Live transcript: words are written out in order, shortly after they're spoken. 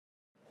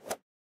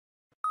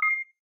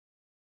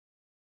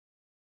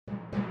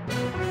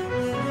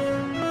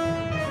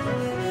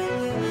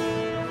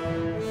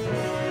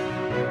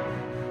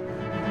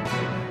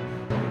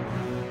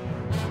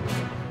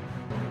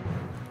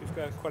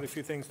quite a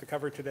few things to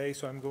cover today,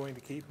 so I'm going to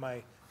keep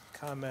my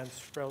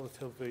comments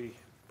relatively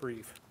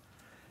brief.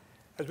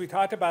 As we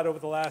talked about over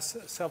the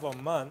last several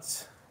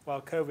months,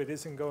 while COVID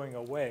isn't going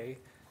away,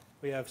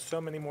 we have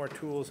so many more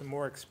tools and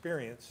more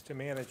experience to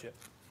manage it.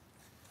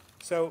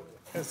 So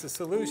as the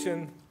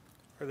solution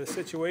or the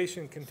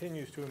situation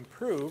continues to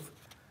improve,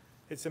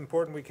 it's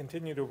important we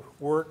continue to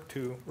work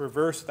to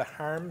reverse the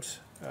harms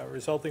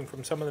resulting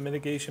from some of the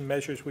mitigation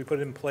measures we put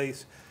in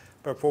place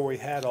before we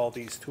had all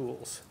these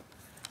tools.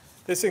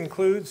 This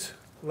includes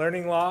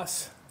learning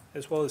loss,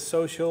 as well as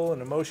social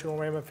and emotional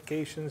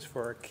ramifications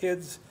for our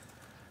kids,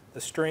 the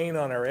strain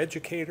on our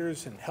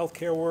educators and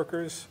healthcare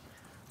workers,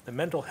 the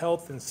mental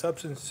health and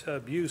substance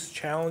abuse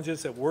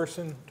challenges that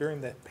worsened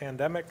during the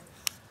pandemic,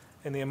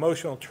 and the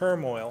emotional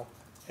turmoil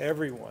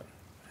everyone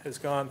has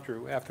gone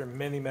through after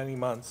many, many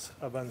months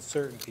of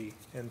uncertainty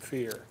and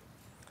fear.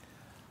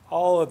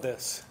 All of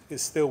this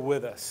is still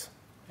with us,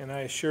 and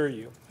I assure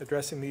you,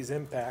 addressing these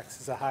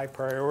impacts is a high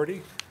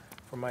priority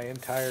for my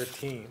entire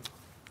team.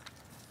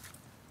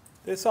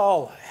 This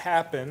all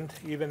happened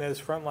even as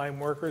frontline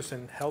workers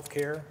in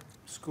healthcare,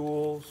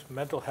 schools,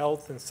 mental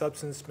health, and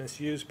substance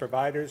misuse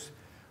providers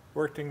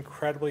worked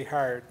incredibly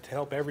hard to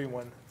help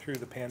everyone through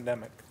the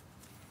pandemic.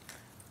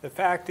 The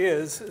fact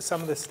is,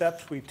 some of the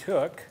steps we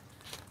took,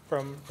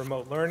 from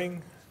remote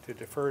learning to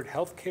deferred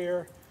health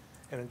care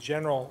and a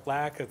general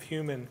lack of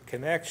human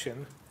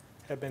connection,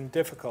 have been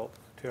difficult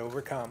to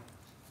overcome.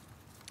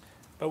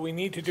 But we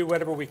need to do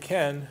whatever we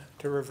can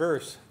to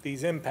reverse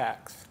these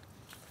impacts.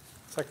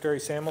 Secretary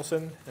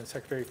Samuelson and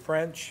Secretary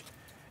French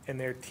and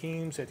their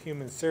teams at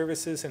Human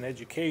Services and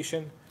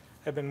Education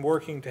have been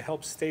working to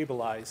help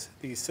stabilize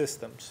these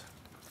systems.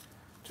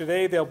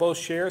 Today, they'll both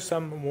share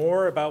some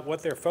more about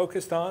what they're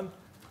focused on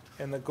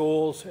and the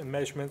goals and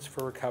measurements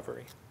for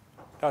recovery.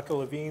 Dr.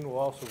 Levine will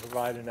also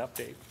provide an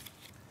update.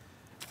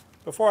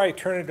 Before I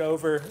turn it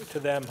over to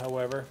them,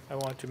 however, I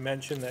want to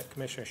mention that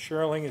Commissioner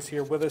Sherling is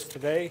here with us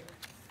today,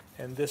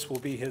 and this will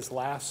be his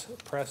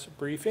last press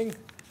briefing,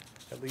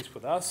 at least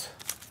with us.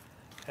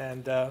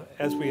 And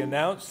as we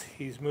announced,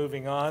 he's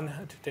moving on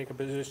to take a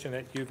position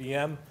at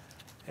UVM,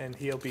 and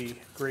he'll be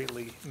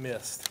greatly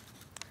missed.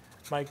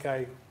 Mike,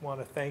 I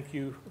want to thank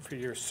you for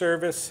your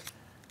service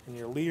and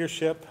your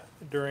leadership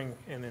during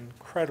an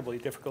incredibly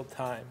difficult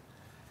time.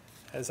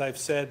 As I've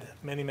said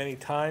many, many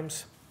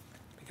times,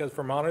 because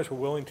Vermonters were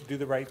willing to do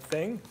the right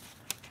thing,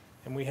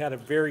 and we had a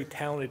very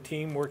talented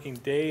team working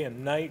day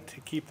and night to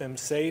keep them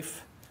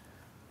safe,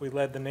 we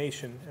led the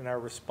nation in our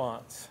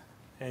response,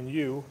 and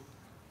you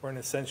were an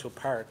essential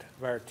part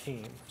of our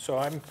team. So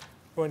I'm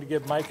going to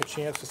give Mike a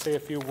chance to say a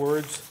few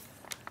words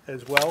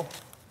as well.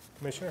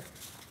 Commissioner?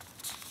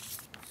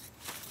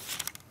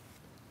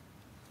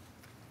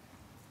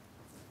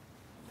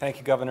 Thank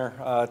you, Governor.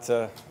 It's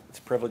a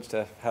privilege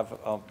to have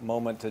a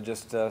moment to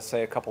just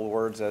say a couple of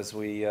words as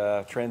we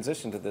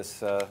transition to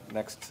this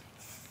next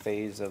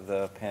phase of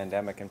the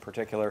pandemic in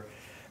particular.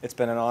 It's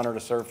been an honor to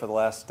serve for the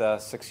last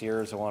 6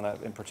 years. I want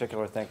to, in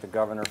particular, thank the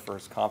Governor for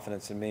his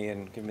confidence in me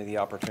and giving me the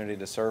opportunity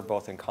to serve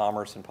both in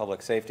commerce and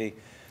public safety.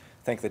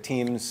 Thank the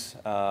teams,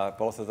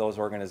 both of those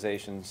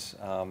organizations.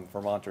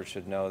 Vermonters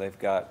should know they've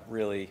got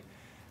really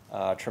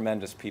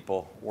tremendous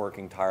people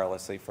working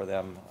tirelessly for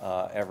them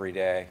every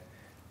day.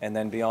 And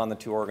then beyond the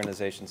two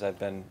organizations I've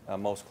been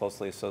most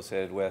closely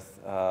associated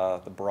with,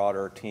 the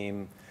broader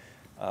team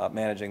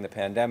managing the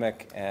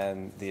pandemic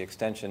and the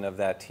extension of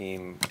that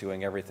team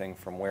doing everything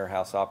from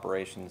warehouse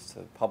operations to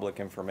public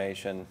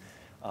information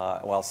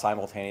while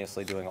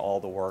simultaneously doing all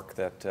the work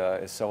that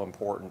is so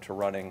important to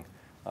running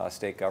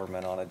state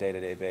government on a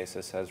day-to-day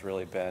basis has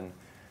really been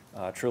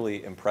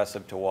truly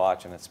impressive to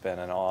watch, and it's been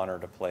an honor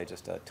to play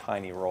just a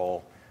tiny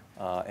role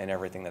in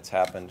everything that's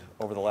happened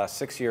over the last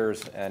 6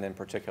 years, and in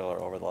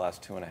particular over the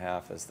last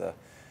 2.5 as the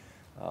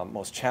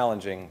most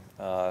challenging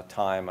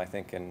time, I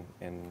think,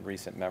 in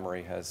recent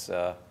memory has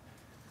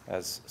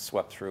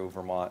swept through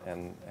Vermont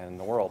and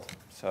the world.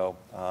 So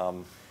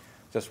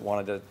just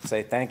wanted to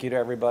say thank you to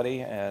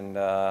everybody and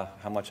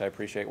how much I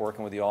appreciate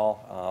working with you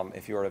all.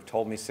 If you would have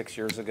told me 6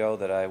 years ago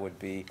that I would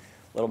be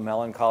a little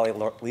melancholy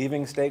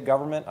leaving state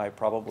government, I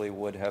probably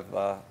would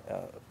have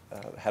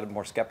had a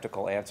more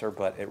skeptical answer,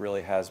 but it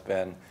really has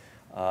been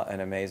an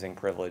amazing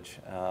privilege.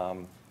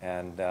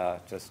 And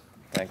just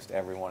thanks to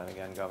everyone. And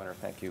again, Governor,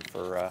 thank you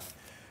for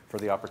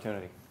the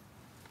opportunity.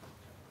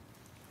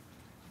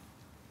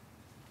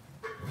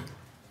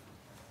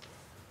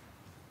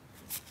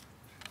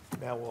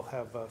 Now we'll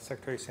have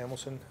Secretary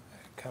Samuelson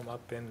come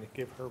up and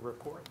give her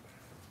report.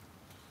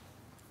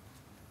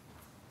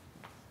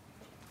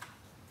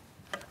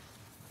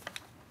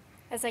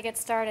 As I get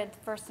started,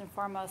 first and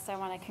foremost, I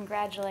want to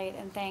congratulate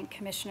and thank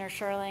Commissioner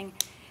Sherling.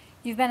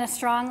 You've been a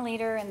strong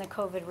leader in the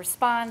COVID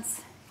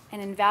response,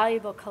 an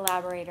invaluable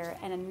collaborator,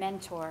 and a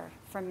mentor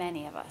for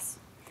many of us.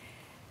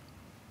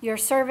 Your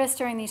service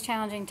during these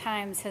challenging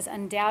times has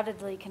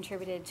undoubtedly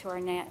contributed to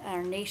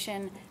our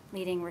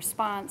nation-leading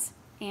response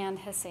and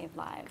has saved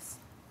lives.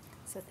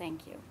 So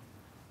thank you.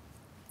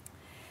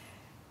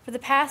 For the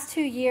past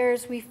 2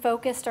 years, we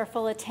focused our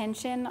full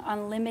attention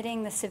on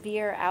limiting the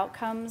severe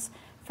outcomes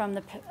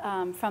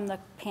from the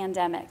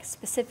pandemic,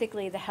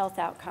 specifically the health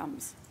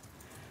outcomes.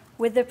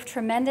 With the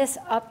tremendous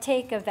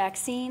uptake of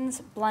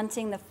vaccines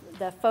blunting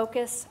the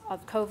focus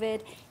of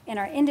COVID in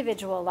our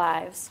individual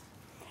lives,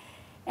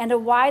 and a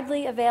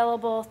widely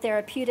available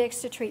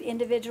therapeutics to treat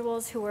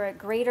individuals who are at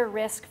greater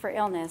risk for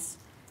illness,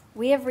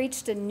 we have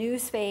reached a new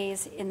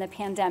phase in the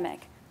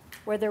pandemic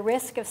where the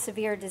risk of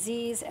severe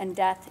disease and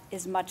death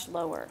is much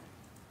lower.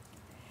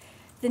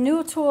 The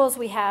new tools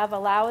we have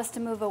allow us to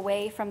move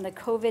away from the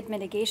COVID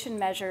mitigation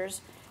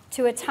measures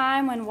to a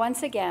time when,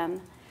 once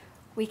again,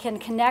 we can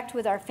connect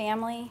with our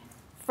family,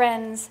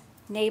 friends,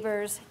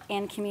 neighbors,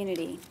 and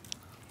community.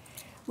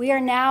 We are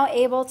now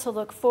able to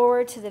look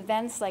forward to the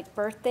events like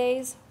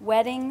birthdays,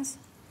 weddings,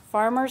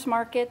 farmers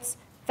markets,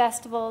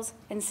 festivals,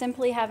 and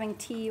simply having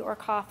tea or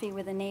coffee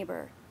with a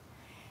neighbor.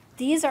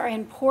 These are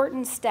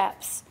important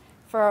steps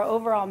for our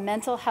overall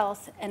mental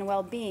health and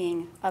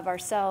well-being of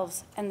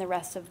ourselves and the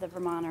rest of the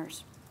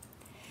Vermonters.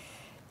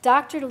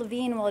 Dr.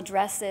 Levine will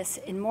address this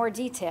in more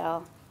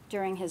detail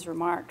during his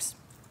remarks.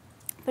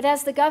 But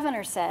as the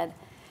governor said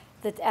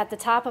at the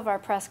top of our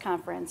press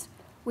conference,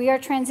 we are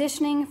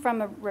transitioning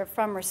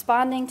from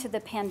responding to the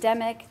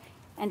pandemic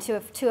and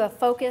to a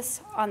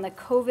focus on the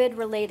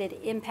COVID-related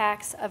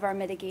impacts of our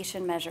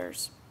mitigation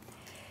measures.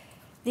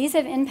 These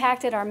have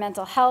impacted our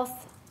mental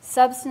health,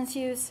 substance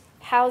use,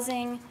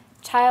 housing,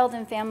 child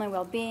and family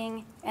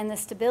well-being, and the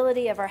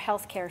stability of our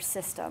healthcare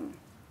system.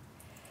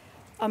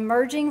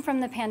 Emerging from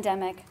the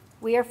pandemic,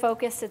 we are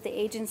focused at the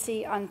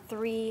agency on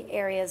 3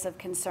 areas of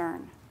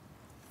concern.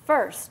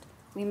 First,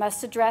 we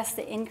must address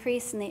the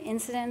increase in the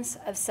incidence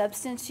of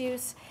substance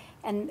use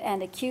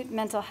and acute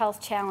mental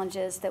health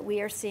challenges that we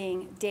are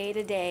seeing day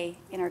to day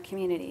in our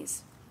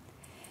communities.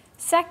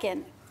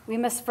 Second, we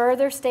must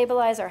further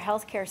stabilize our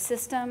healthcare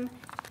system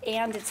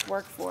and its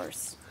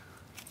workforce.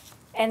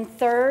 And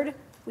third,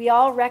 we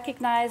all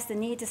recognize the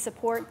need to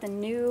support the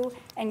new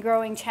and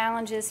growing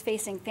challenges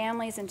facing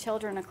families and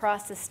children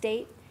across the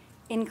state,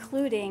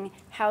 including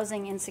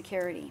housing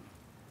insecurity.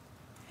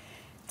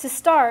 To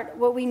start,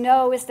 what we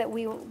know is that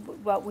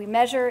what we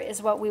measure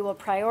is what we will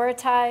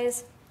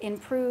prioritize,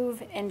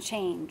 improve, and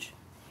change.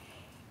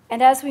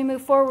 And as we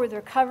move forward with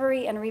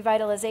recovery and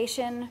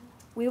revitalization,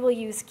 we will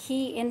use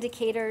key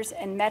indicators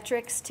and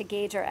metrics to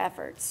gauge our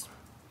efforts.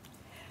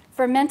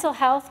 For mental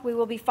health, we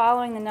will be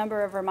following the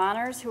number of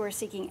Vermonters who are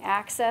seeking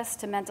access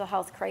to mental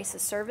health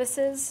crisis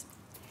services.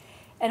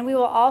 And we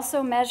will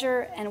also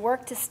measure and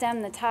work to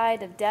stem the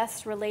tide of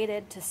deaths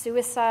related to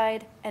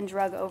suicide and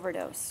drug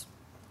overdose.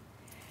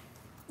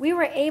 We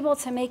were able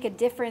to make a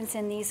difference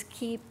in these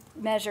key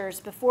measures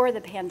before the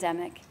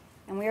pandemic,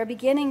 and we are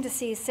beginning to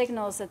see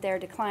signals that they're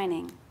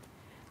declining.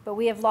 But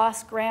we have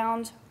lost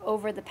ground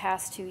over the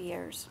past 2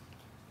 years.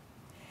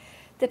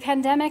 The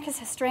pandemic has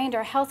strained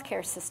our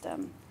healthcare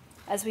system.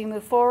 As we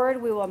move forward,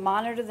 we will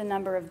monitor the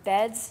number of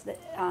beds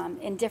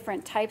in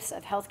different types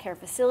of healthcare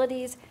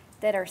facilities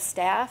that are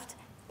staffed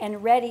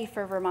and ready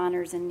for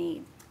Vermonters in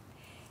need,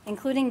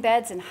 including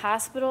beds in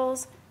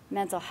hospitals,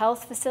 mental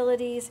health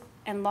facilities,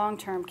 and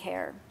long-term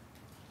care.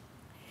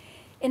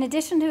 In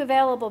addition to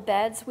available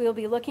beds, we will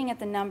be looking at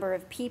the number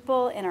of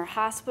people in our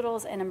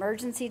hospitals and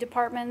emergency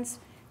departments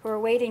who are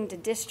waiting to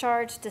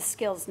discharge to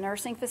skilled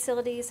nursing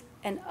facilities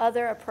and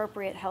other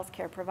appropriate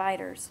healthcare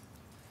providers.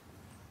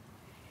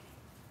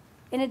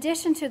 In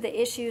addition to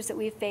the issues that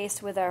we've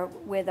faced with our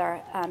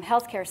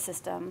healthcare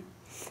system,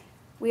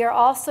 we are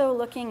also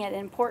looking at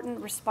important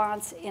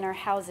response in our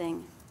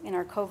housing, in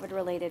our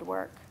COVID-related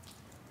work.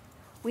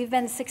 We've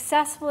been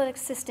successful at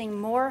assisting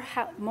more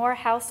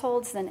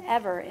households than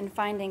ever in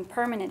finding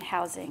permanent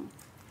housing,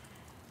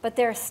 but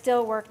there is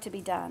still work to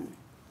be done.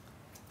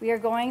 We are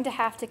going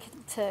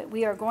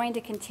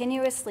to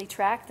continuously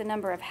track the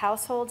number of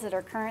households that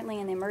are currently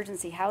in the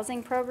emergency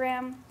housing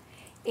program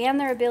and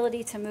their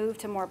ability to move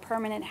to more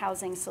permanent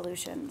housing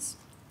solutions.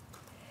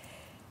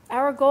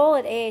 Our goal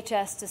at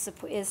AHS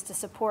is to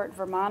support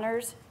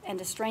Vermonters and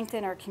to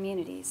strengthen our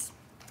communities.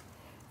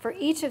 For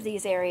each of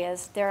these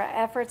areas, there are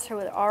efforts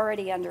that are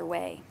already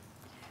underway.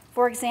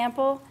 For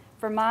example,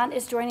 Vermont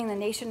is joining the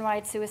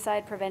nationwide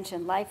suicide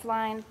prevention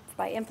lifeline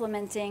by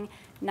implementing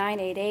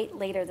 988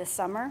 later this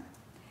summer.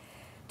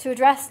 To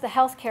address the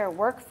healthcare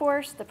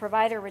workforce, the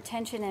Provider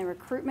Retention and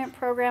Recruitment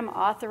Program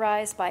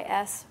authorized by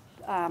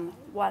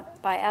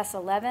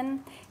S11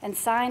 and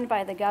signed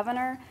by the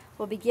governor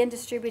will begin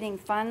distributing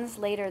funds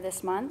later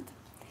this month.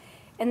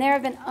 And there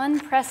have been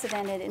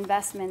unprecedented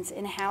investments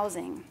in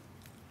housing.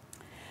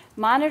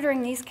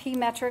 Monitoring these key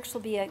metrics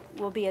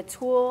will be a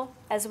tool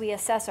as we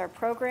assess our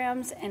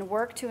programs and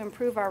work to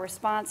improve our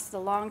response to the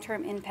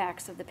long-term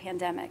impacts of the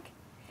pandemic.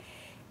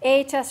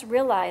 AHS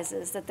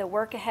realizes that the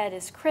work ahead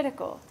is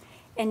critical,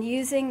 and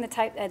using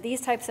these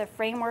types of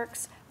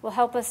frameworks will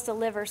help us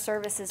deliver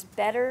services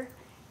better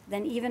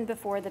than even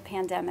before the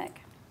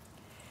pandemic.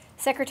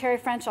 Secretary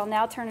French, I'll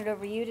now turn it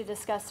over to you to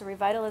discuss the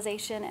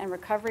revitalization and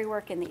recovery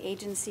work in the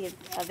Agency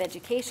of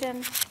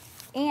Education,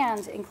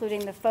 and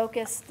including the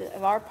focus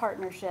of our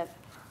partnership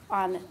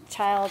on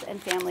child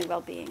and family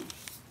well-being.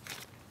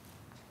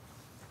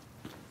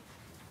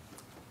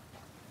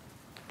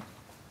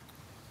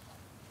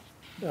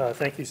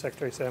 Thank you,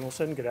 Secretary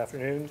Samuelson. Good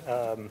afternoon.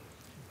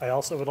 I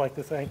also would like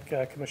to thank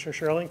Commissioner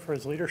Sherling for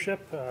his leadership.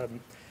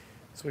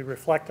 As we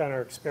reflect on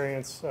our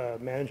experience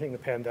managing the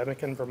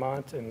pandemic in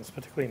Vermont, and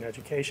particularly in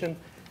education,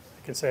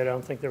 I can say I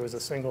don't think there was a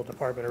single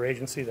department or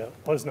agency that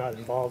was not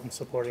involved in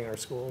supporting our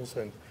schools.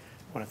 And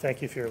I want to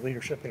thank you for your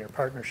leadership and your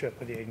partnership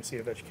with the Agency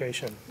of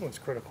Education. It was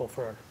critical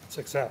for our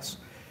success.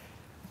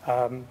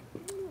 I'm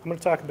going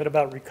to talk a bit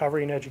about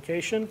recovery in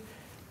education.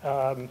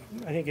 I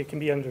think it can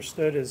be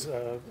understood as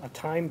a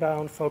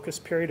time-bound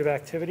focused period of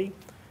activity.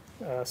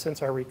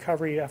 Since our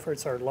recovery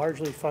efforts are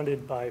largely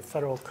funded by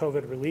federal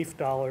COVID relief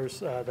dollars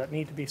that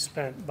need to be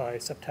spent by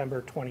September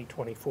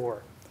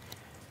 2024.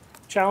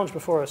 The challenge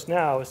before us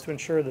now is to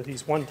ensure that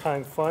these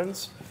one-time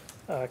funds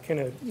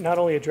can not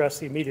only address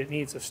the immediate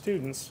needs of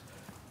students,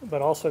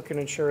 but also can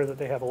ensure that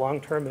they have a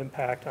long-term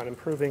impact on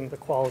improving the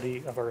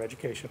quality of our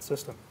education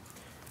system.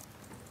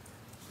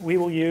 We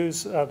will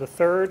use the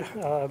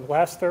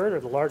last third, or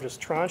the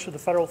largest tranche of the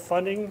federal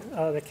funding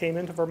that came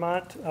into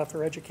Vermont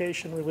for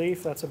education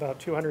relief. That's about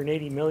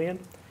 $280 million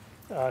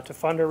to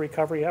fund our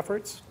recovery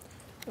efforts.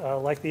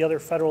 Like the other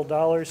federal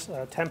dollars,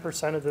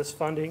 10% of this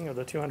funding, of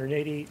the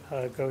 280,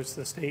 goes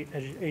to the State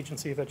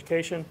Agency of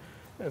Education,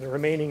 and the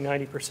remaining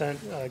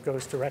 90%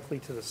 goes directly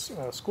to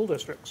the school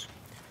districts.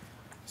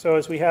 So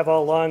as we have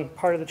all along,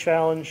 part of the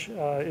challenge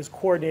is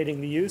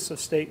coordinating the use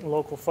of state and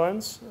local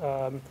funds.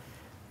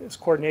 This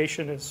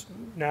coordination is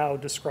now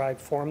described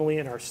formally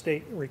in our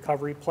state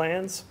recovery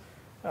plans.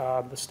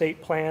 The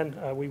state plan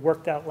we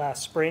worked out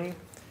last spring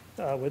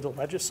with the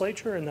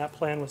legislature, and that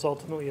plan was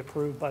ultimately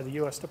approved by the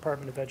U.S.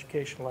 Department of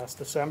Education last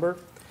December.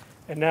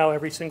 And now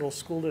every single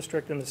school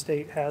district in the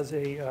state has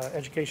a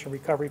education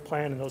recovery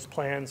plan, and those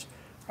plans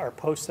are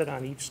posted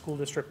on each school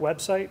district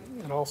website,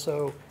 and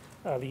also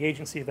the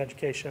Agency of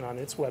Education on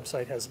its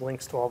website has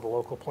links to all the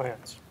local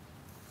plans.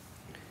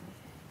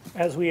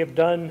 As we have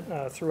done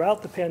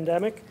throughout the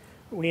pandemic,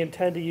 we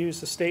intend to use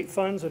the state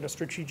funds in a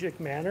strategic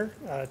manner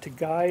to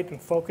guide and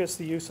focus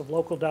the use of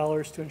local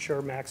dollars to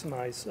ensure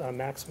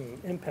maximum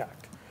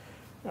impact.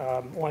 I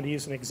want to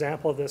use an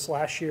example of this.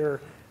 Last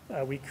year,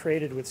 we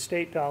created with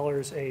state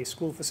dollars a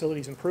school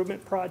facilities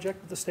improvement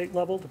project at the state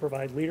level to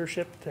provide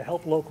leadership to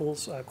help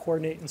locals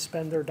coordinate and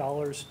spend their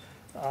dollars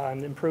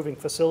on improving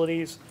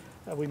facilities.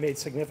 We made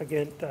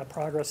significant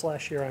progress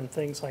last year on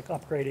things like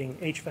upgrading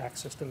HVAC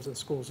systems in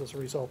schools as a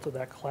result of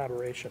that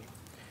collaboration.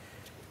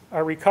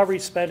 Our recovery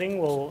spending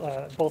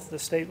will, both the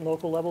state and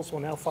local levels, will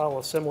now follow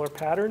a similar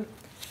pattern.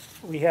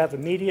 We have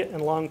immediate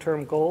and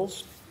long-term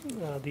goals.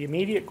 The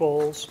immediate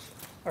goals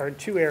are in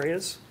two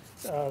areas.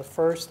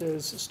 First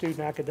is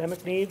student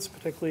academic needs,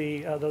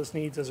 particularly those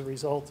needs as a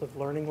result of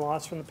learning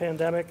loss from the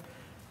pandemic.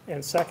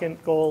 And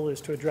second goal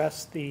is to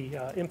address the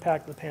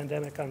impact of the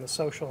pandemic on the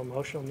social and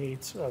emotional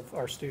needs of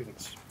our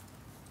students.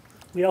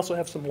 We also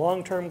have some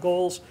long-term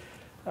goals,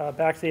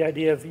 back to the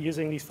idea of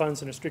using these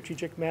funds in a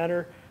strategic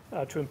manner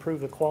to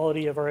improve the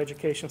quality of our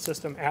education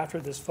system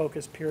after this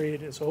focus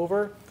period is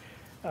over.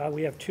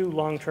 We have two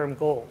long-term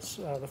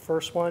goals. The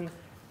first one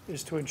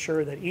is to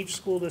ensure that each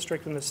school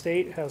district in the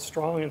state has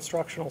strong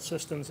instructional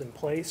systems in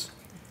place.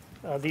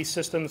 These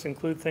systems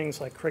include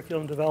things like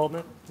curriculum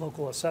development,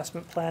 local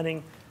assessment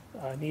planning,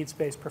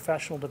 needs-based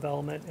professional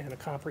development, and a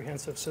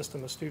comprehensive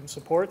system of student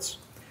supports.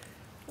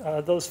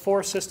 Those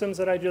four systems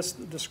that I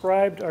just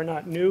described are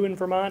not new in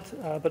Vermont,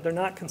 but they're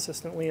not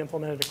consistently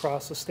implemented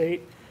across the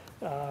state.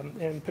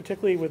 And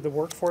particularly with the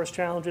workforce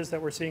challenges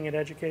that we're seeing in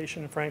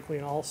education, and frankly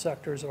in all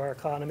sectors of our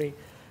economy,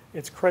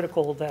 it's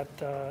critical that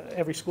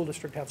every school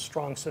district have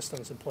strong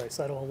systems in place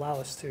that will allow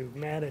us to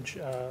manage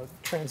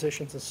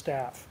transitions of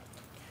staff.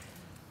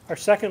 Our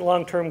second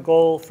long-term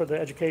goal for the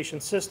education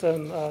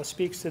system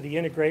speaks to the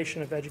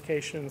integration of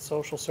education and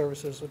social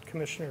services that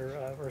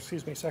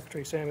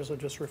Secretary Samuelson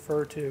just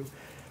referred to,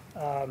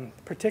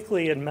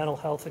 particularly in mental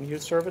health and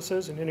youth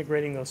services, and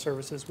integrating those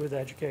services with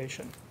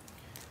education.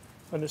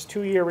 When this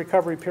two-year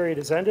recovery period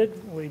is ended,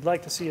 we'd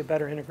like to see a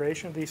better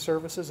integration of these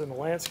services in the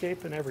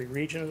landscape in every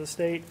region of the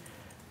state.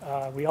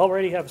 We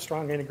already have a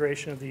strong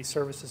integration of these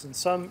services in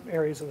some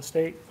areas of the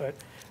state, but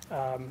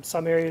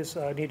some areas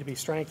need to be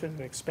strengthened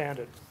and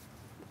expanded.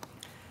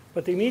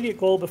 But the immediate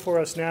goal before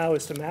us now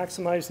is to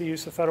maximize the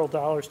use of federal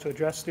dollars to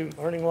address student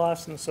learning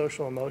loss and the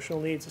social and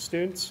emotional needs of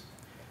students.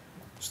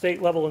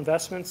 State-level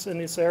investments in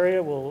this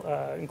area will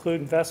include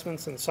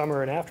investments in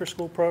summer and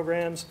after-school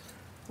programs,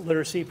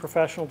 literacy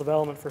professional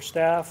development for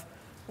staff,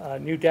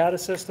 new data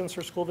systems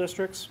for school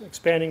districts,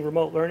 expanding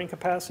remote learning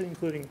capacity,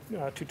 including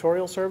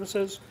tutorial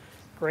services,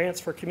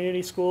 grants for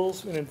community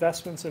schools, and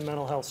investments in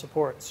mental health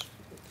supports.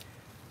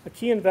 A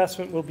key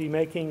investment we'll be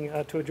making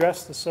to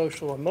address the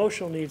social and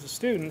emotional needs of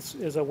students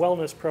is a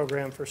wellness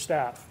program for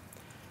staff.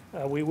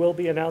 We will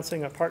be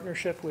announcing a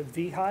partnership with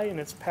VHI and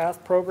its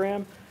PATH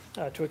program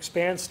to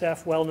expand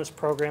staff wellness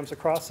programs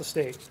across the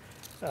state.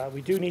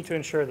 We do need to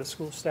ensure that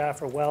school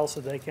staff are well so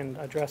they can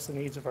address the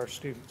needs of our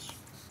students.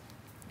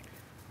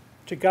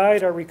 To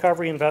guide our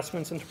recovery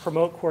investments and to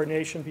promote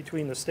coordination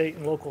between the state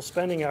and local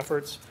spending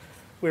efforts,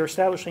 we are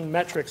establishing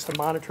metrics to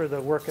monitor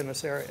the work in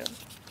this area.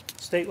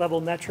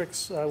 State-level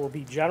metrics will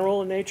be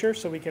general in nature,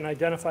 so we can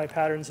identify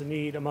patterns of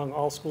need among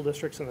all school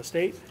districts in the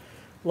state.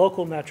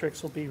 Local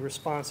metrics will be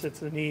responsive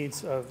to the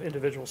needs of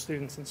individual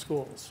students and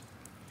schools.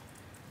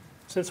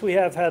 Since we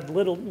have had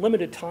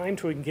limited time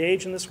to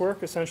engage in this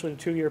work, essentially a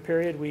 2-year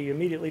period, we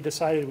immediately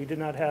decided we did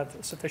not have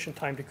sufficient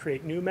time to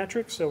create new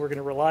metrics, so we're going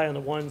to rely on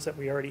the ones that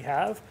we already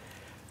have.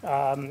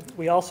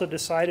 We also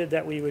decided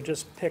that we would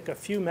just pick a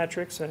few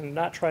metrics and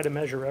not try to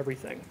measure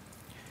everything.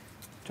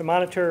 To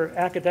monitor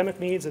academic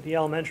needs at the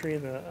elementary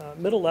and the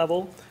middle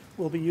level,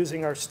 we'll be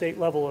using our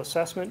state-level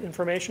assessment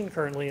information,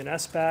 currently in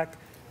SBAC,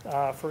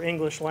 for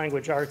English,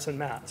 language arts, and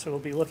math. So we'll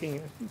be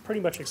looking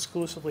pretty much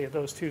exclusively at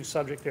those 2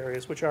 subject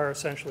areas, which are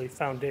essentially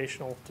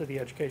foundational to the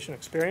education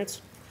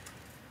experience.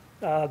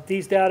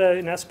 These data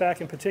in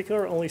SBAC in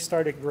particular only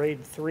start at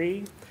grade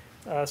 3,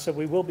 so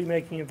we will be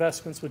making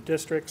investments with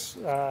districts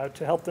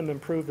to help them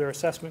improve their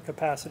assessment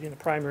capacity in the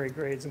primary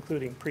grades,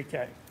 including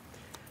pre-K.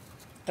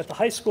 At the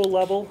high school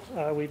level,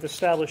 we've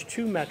established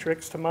 2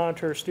 metrics to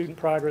monitor student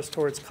progress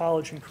towards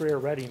college and career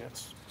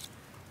readiness.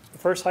 The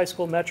first high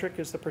school metric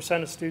is the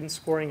percent of students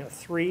scoring a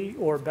 3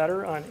 or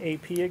better on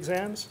AP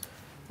exams.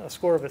 A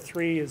score of a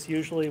 3 is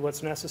usually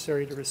what's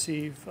necessary to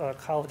receive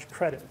college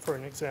credit for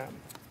an exam.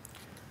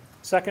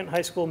 Second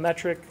high school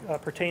metric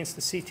pertains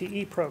to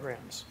CTE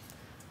programs.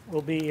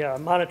 We'll be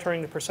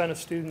monitoring the percent of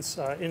students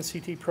in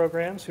CTE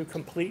programs who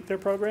complete their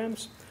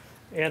programs,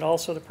 and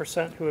also the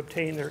percent who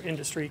obtain their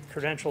industry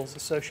credentials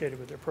associated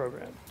with their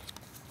program.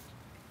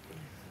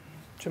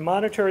 To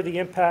monitor the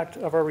impact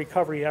of our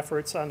recovery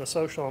efforts on the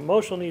social and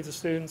emotional needs of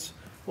students,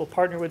 we'll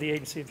partner with the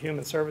Agency of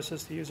Human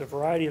Services to use a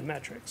variety of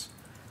metrics,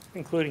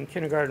 including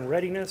kindergarten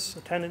readiness,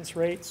 attendance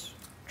rates,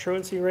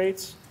 truancy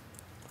rates,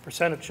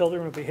 percent of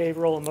children with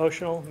behavioral,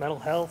 emotional, mental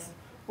health,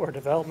 or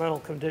developmental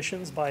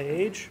conditions by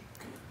age,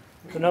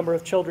 the number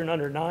of children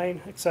under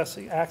 9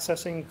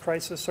 accessing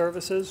crisis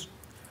services,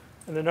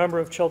 and the number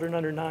of children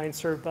under 9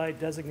 served by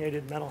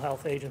designated mental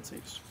health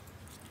agencies.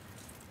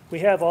 We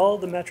have all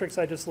the metrics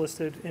I just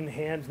listed in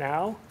hand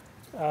now,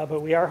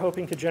 but we are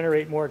hoping to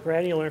generate more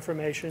granular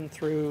information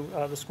through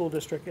the school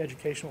district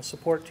educational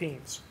support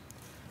teams.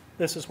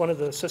 This is one of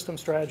the system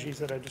strategies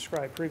that I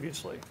described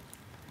previously.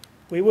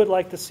 We would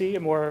like to see a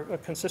more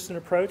consistent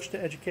approach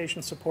to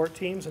education support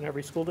teams in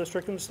every school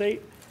district in the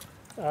state.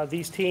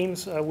 These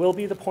teams will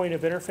be the point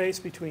of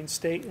interface between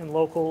state and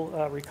local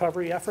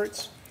recovery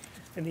efforts,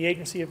 and the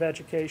Agency of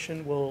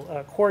Education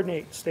will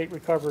coordinate state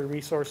recovery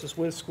resources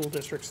with school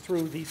districts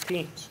through these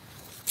teams.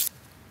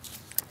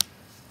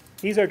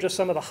 These are just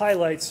some of the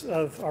highlights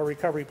of our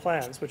recovery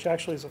plans, which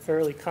actually is a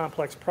fairly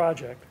complex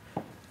project.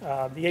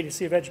 The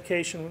Agency of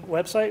Education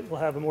website will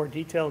have a more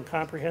detailed and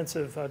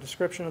comprehensive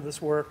description of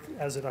this work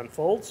as it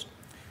unfolds.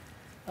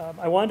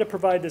 I wanted to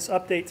provide this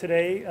update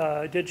today.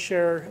 I did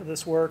share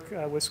this work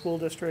with school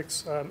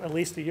districts at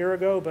least a year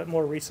ago, but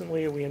more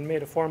recently we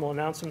made a formal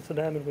announcement to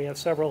them, and we have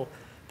several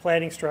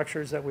planning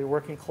structures that we're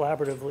working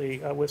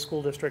collaboratively with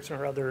school districts and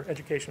our other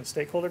education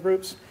stakeholder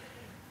groups.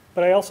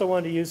 But I also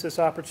wanted to use this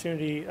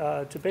opportunity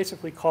to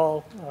basically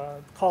call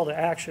to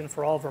action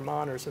for all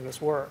Vermonters in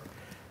this work.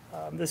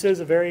 This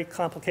is a very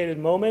complicated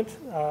moment,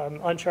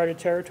 uncharted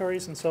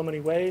territories in so many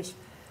ways.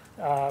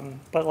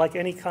 But like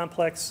any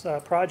complex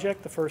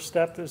project, the first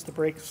step is to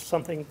break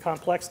something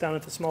complex down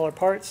into smaller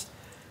parts,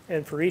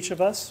 and for each of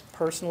us,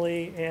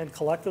 personally and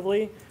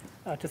collectively,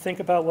 to think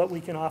about what we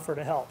can offer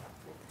to help.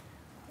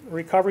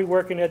 Recovery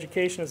work in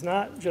education is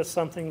not just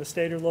something the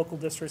state or local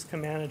districts can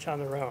manage on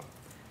their own.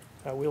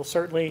 We'll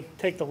certainly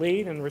take the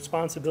lead and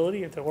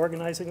responsibility into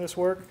organizing this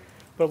work,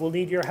 but we'll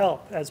need your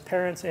help as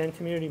parents and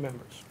community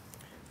members.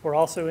 We're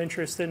also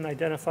interested in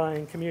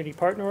identifying community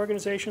partner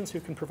organizations who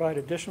can provide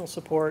additional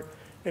support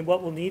in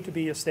what will need to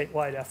be a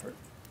statewide effort.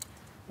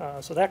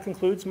 So that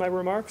concludes my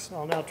remarks.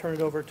 I'll now turn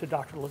it over to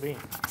Dr. Levine.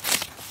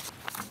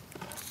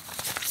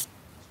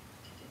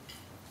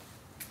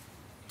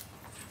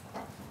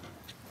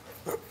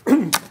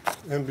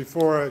 And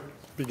before I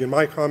begin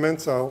my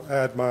comments, I'll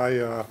add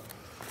my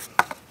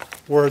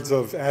words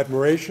of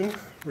admiration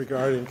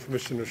regarding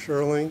Commissioner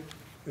Sherling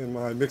and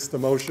my mixed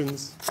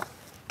emotions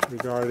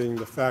regarding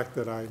the fact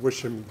that I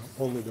wish him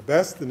only the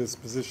best in his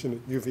position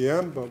at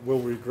UVM, but will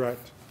regret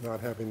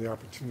not having the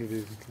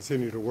opportunity to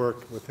continue to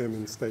work with him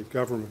in state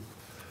government.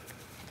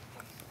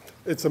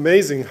 It's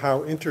amazing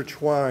how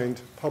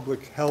intertwined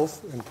public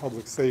health and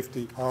public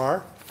safety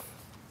are.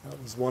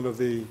 That was one of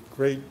the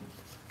great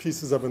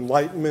pieces of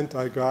enlightenment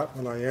I got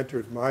when I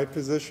entered my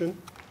position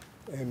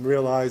and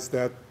realized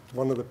that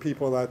one of the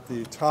people at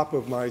the top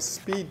of my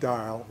speed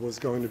dial was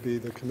going to be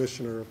the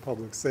Commissioner of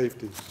Public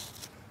Safety.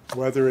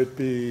 Whether it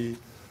be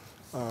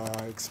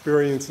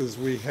experiences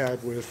we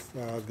had with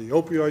the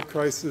opioid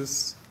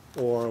crisis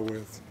or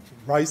with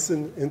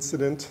ricin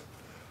incident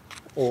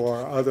or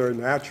other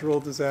natural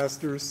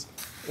disasters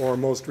or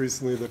most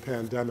recently the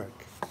pandemic.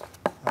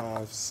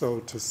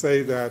 So to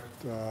say that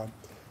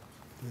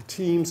the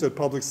teams at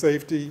Public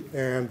Safety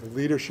and the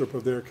leadership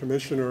of their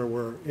commissioner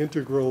were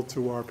integral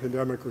to our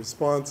pandemic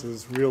response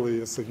is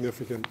really a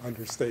significant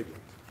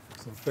understatement.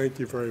 So thank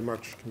you very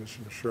much,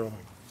 Commissioner Sherling.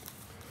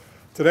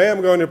 Today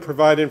I'm going to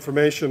provide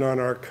information on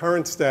our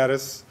current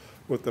status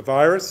with the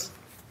virus,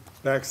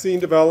 vaccine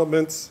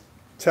developments,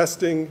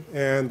 testing,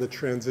 and the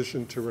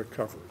transition to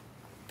recovery.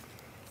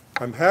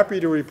 I'm happy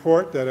to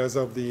report that as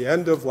of the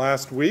end of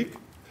last week,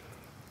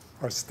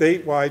 our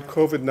statewide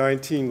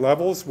COVID-19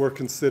 levels were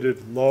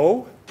considered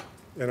low,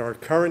 and our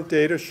current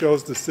data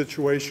shows the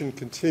situation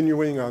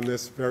continuing on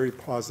this very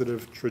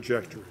positive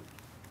trajectory.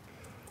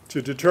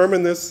 To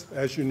determine this,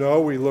 as you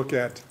know, we look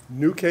at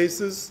new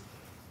cases,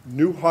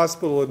 new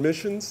hospital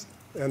admissions,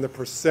 and the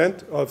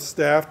percent of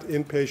staffed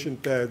inpatient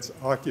beds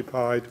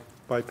occupied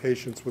by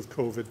patients with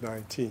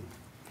COVID-19.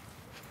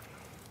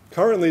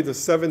 Currently, the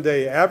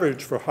 7-day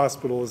average for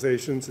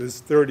hospitalizations is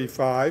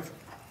 35,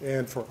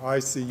 and for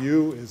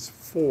ICU is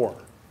 4.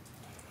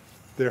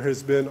 There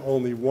has been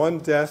only 1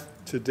 death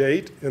to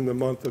date in the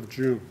month of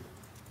June.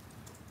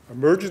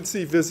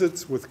 Emergency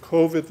visits with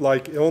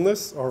COVID-like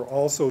illness are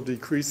also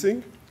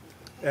decreasing,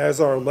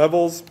 as are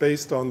levels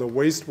based on the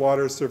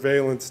wastewater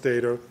surveillance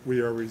data we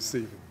are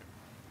receiving.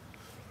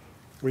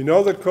 We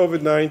know that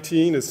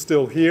COVID-19 is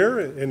still here,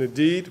 and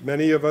indeed,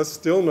 many of us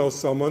still know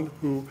someone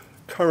who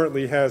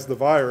currently has the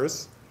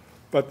virus,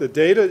 but the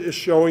data is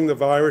showing the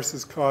virus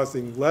is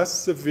causing less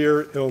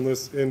severe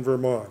illness in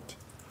Vermont,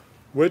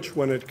 which,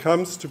 when it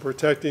comes to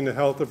protecting the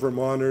health of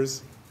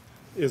Vermonters,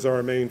 is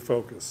our main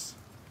focus.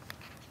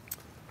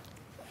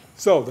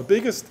 So the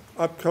biggest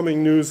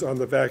upcoming news on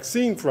the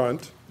vaccine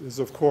front is,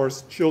 of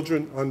course,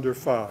 children under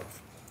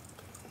 5.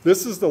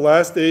 This is the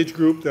last age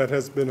group that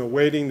has been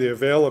awaiting the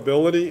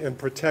availability and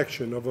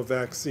protection of a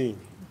vaccine.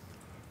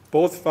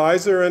 Both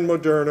Pfizer and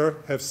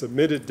Moderna have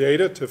submitted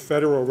data to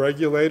federal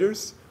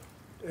regulators,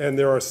 and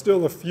there are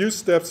still a few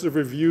steps of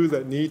review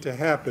that need to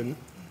happen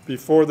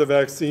before the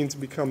vaccines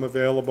become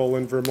available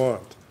in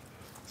Vermont,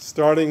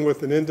 starting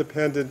with an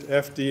independent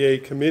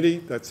FDA committee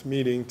that's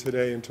meeting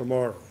today and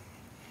tomorrow.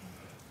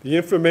 The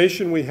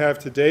information we have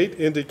to date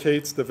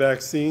indicates the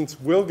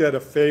vaccines will get a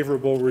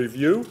favorable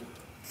review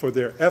for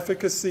their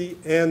efficacy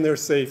and their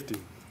safety,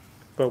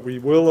 but we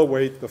will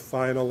await the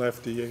final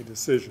FDA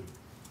decision.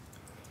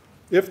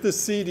 If the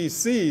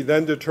CDC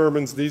then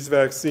determines these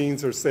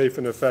vaccines are safe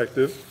and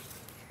effective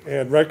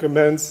and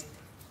recommends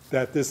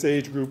that this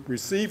age group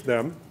receive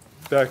them,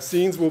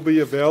 vaccines will be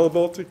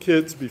available to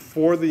kids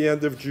before the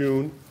end of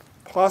June,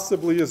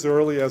 possibly as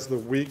early as the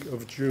week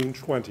of June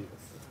 20th.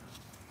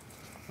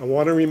 I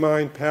want to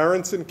remind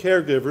parents and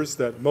caregivers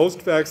that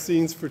most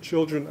vaccines for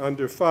children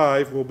under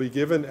 5 will be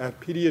given at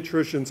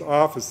pediatricians'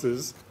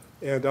 offices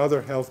and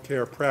other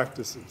healthcare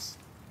practices.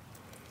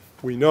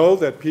 We know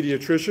that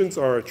pediatricians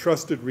are a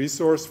trusted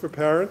resource for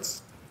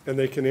parents, and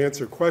they can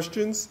answer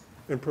questions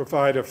and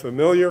provide a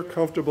familiar,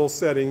 comfortable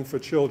setting for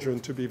children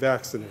to be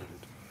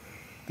vaccinated.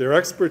 Their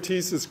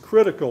expertise is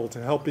critical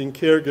to helping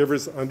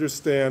caregivers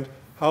understand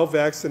how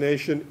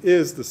vaccination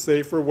is the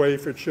safer way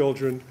for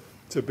children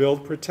to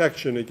build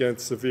protection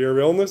against severe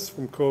illness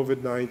from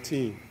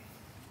COVID-19.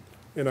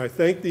 And I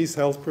thank these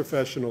health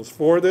professionals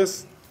for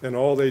this and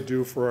all they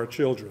do for our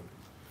children.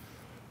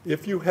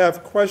 If you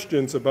have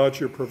questions about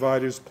your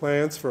provider's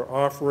plans for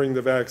offering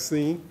the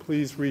vaccine,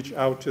 please reach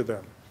out to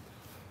them.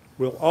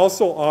 We'll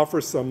also offer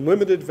some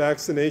limited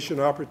vaccination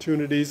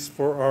opportunities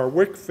for our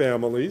WIC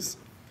families,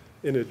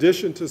 in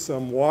addition to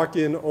some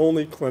walk-in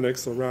only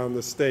clinics around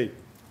the state.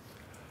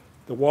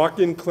 The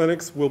walk-in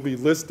clinics will be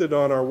listed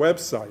on our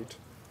website,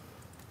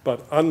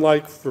 but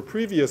unlike for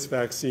previous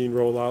vaccine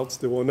rollouts,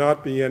 there will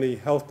not be any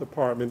health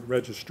department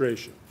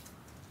registration.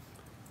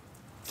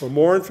 For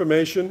more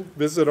information,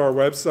 visit our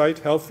website,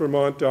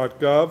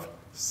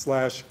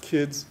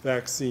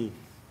 healthvermont.gov/kidsvaccine.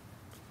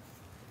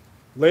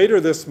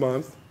 Later this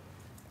month,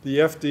 the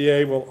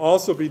FDA will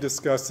also be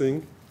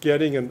discussing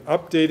getting an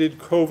updated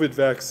COVID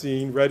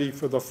vaccine ready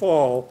for the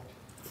fall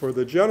for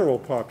the general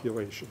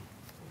population.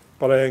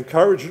 But I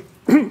encourage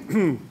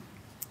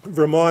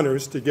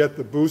Vermonters to get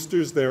the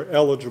boosters they're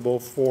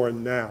eligible for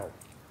now.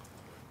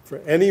 For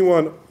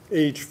anyone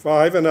age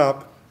 5 and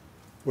up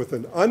with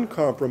an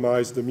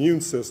uncompromised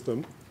immune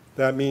system,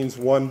 that means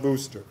 1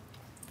 booster.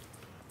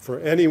 For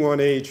anyone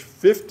age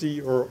 50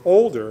 or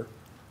older,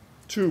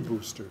 2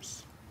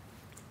 boosters.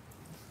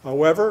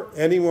 However,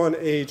 anyone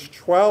age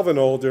 12 and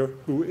older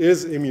who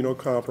is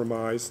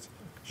immunocompromised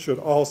should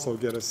also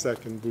get a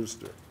second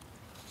booster.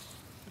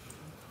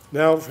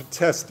 Now for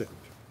testing.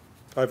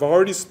 I've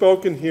already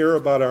spoken here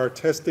about our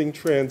testing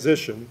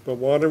transition, but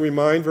want to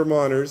remind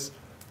Vermonters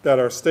that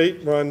our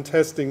state-run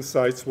testing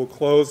sites will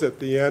close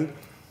at the end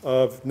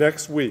of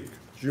next week,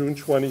 June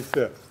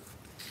 25th.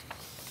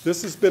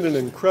 This has been an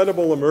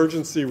incredible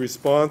emergency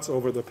response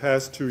over the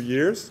past 2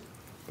 years,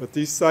 but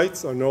these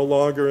sites are no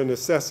longer a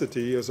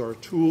necessity as our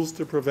tools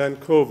to prevent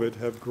COVID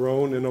have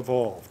grown and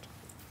evolved.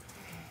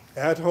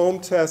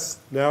 At-home tests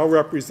now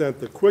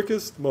represent the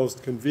quickest,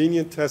 most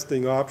convenient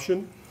testing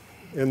option,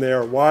 and they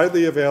are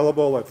widely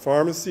available at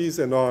pharmacies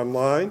and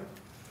online.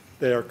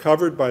 They are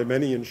covered by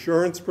many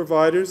insurance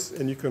providers,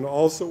 and you can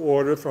also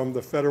order from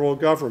the federal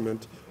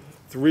government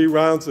 3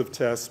 rounds of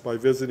tests by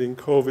visiting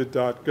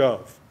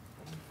covid.gov.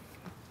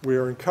 We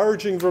are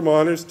encouraging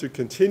Vermonters to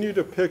continue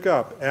to pick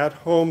up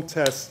at-home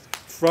tests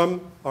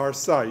from our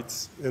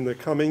sites in the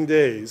coming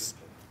days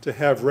to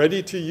have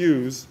ready to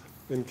use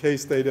in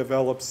case they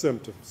develop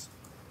symptoms.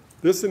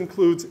 This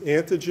includes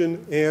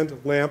antigen and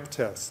LAMP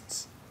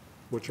tests,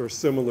 which are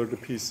similar to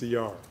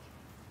PCR.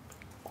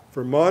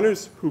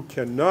 Vermonters who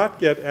cannot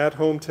get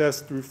at-home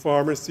tests through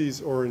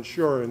pharmacies or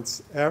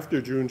insurance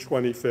after June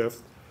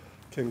 25th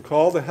can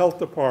call the health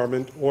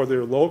department or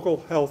their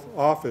local health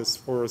office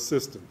for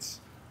assistance.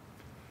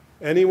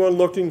 Anyone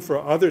looking for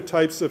other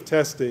types of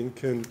testing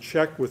can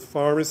check with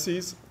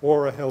pharmacies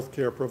or a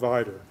healthcare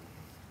provider.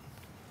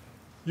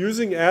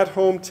 Using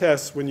at-home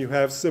tests when you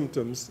have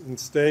symptoms and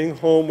staying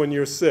home when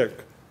you're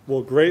sick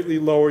will greatly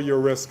lower your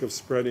risk of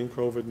spreading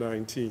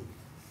COVID-19.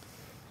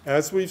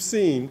 As we've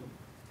seen,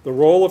 the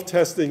role of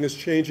testing is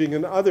changing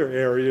in other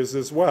areas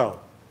as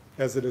well,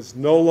 as it is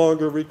no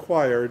longer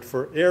required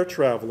for air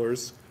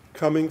travelers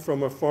coming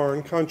from a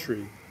foreign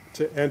country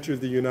to enter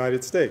the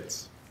United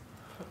States,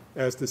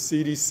 as the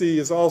CDC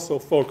is also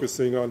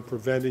focusing on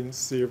preventing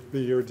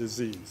severe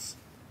disease.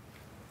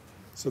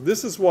 So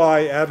this is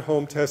why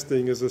at-home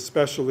testing is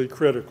especially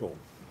critical.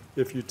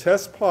 If you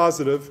test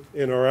positive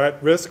and are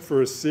at risk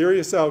for a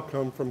serious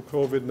outcome from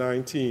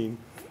COVID-19,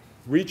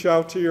 reach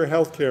out to your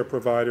healthcare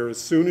provider as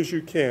soon as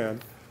you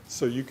can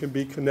so you can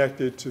be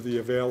connected to the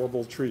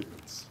available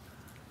treatments.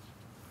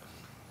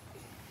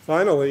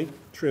 Finally,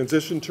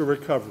 transition to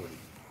recovery.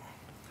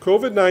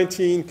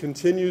 COVID-19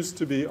 continues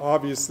to be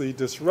obviously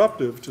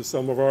disruptive to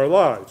some of our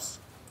lives,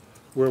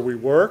 where we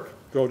work,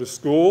 go to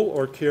school,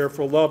 or care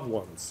for loved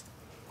ones.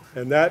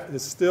 And that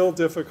is still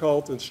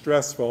difficult and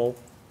stressful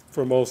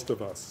for most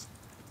of us.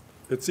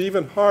 It's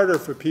even harder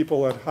for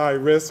people at high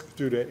risk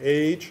due to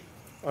age,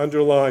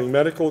 underlying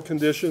medical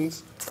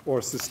conditions,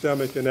 or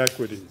systemic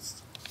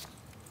inequities.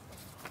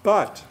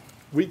 But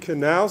we can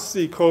now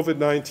see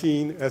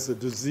COVID-19 as a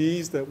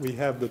disease that we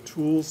have the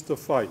tools to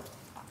fight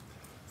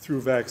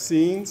through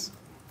vaccines,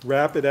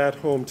 rapid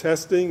at-home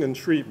testing, and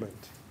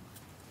treatment.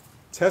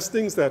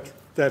 Testing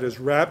that is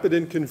rapid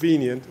and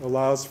convenient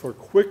allows for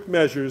quick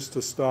measures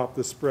to stop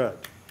the spread.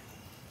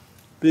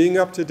 Being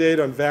up to date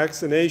on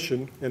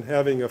vaccination and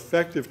having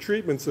effective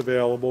treatments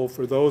available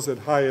for those at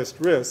highest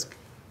risk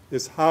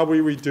is how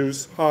we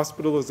reduce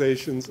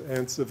hospitalizations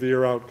and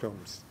severe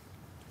outcomes.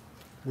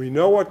 We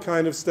know what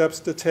kind of steps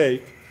to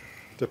take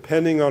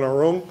depending on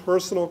our own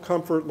personal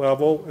comfort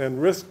level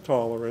and risk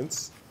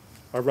tolerance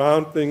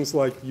around things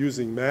like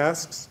using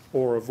masks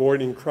or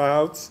avoiding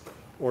crowds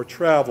or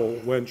travel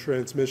when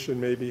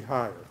transmission may be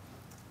higher.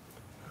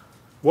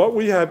 What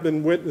we have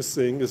been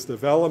witnessing is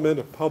development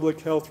of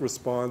public health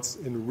response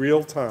in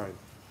real time,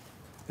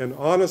 and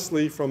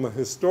honestly, from a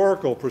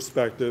historical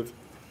perspective,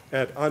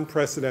 at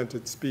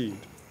unprecedented speed.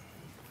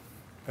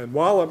 And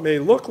while it may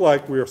look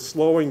like we are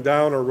slowing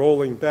down or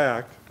rolling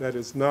back, that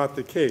is not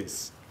the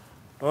case.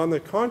 On the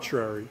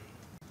contrary,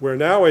 we're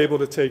now able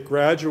to take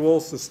gradual,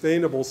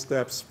 sustainable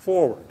steps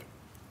forward,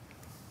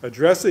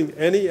 addressing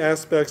any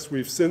aspects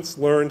we've since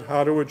learned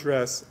how to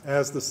address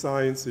as the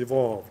science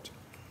evolved,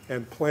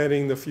 and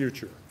planning the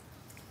future.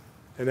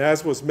 And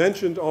as was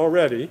mentioned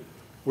already,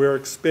 we're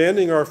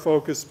expanding our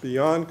focus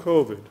beyond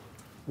COVID,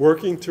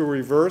 working to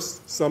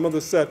reverse some of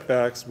the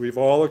setbacks we've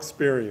all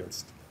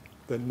experienced,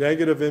 the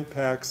negative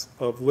impacts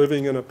of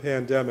living in a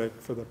pandemic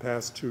for the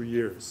past 2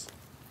 years.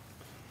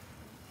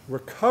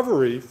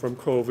 Recovery from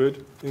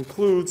COVID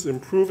includes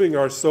improving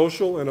our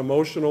social and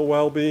emotional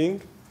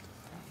well-being,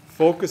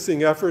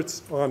 focusing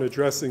efforts on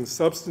addressing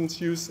substance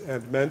use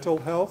and mental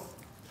health,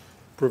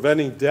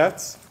 preventing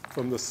deaths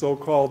from the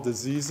so-called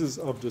diseases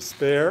of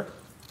despair,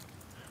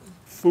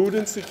 food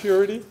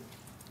insecurity,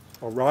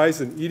 a rise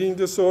in eating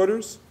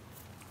disorders,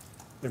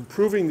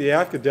 improving the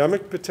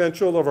academic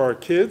potential of our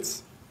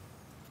kids,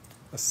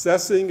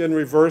 assessing and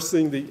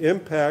reversing the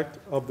impact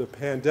of the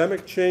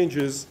pandemic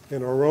changes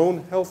in our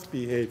own health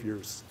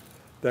behaviors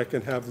that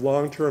can have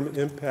long-term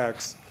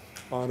impacts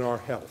on our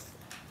health.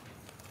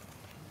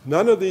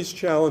 None of these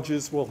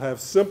challenges will have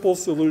simple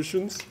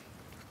solutions,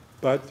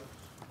 but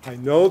I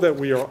know that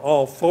we are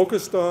all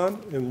focused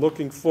on and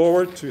looking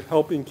forward to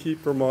helping keep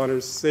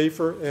Vermonters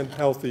safer and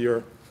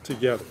healthier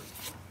together.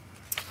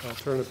 I'll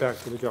turn it back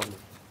to the governor.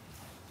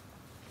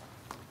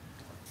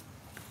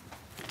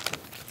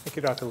 Thank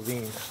you, Dr.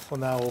 Levine.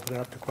 We'll now open it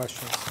up to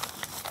questions.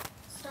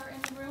 Start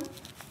in the room.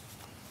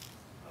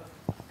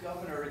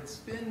 Governor, it's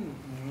been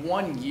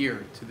 1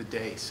 year to the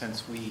day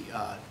since we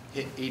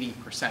hit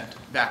 80%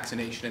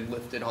 vaccination and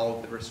lifted all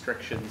of the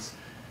restrictions.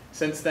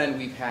 Since then,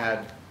 we've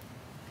had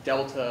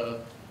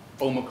Delta,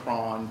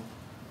 Omicron,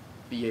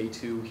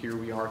 BA2, here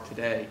we are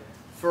today.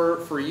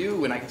 For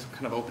you, and I guess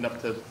kind of open up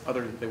to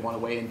others if they want to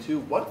weigh in too,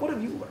 what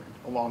have you learned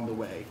along the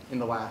way in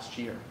the last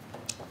year?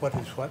 What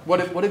is what?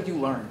 What have you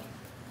learned?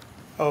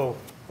 Oh,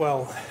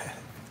 well,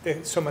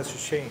 so much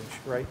has changed,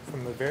 right,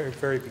 from the very,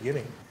 very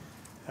beginning.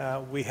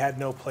 We had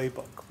no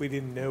playbook. We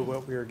didn't know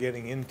what we were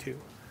getting into.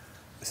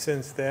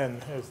 Since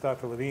then, as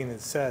Dr. Levine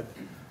has said,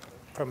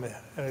 from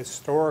a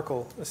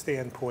historical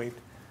standpoint,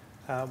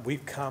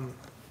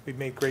 we've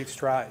made great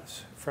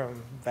strides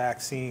from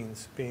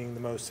vaccines being the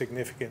most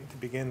significant to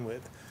begin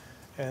with.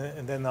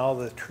 and then all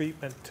the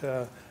treatment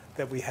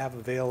that we have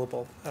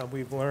available.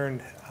 We've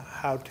learned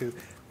how to,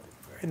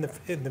 in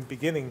the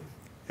beginning,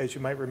 as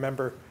you might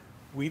remember,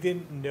 we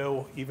didn't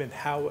know even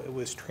how it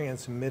was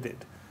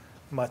transmitted,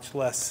 much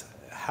less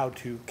how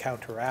to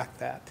counteract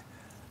that.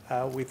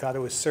 We thought it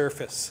was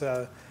surface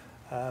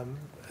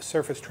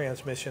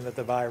transmission of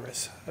the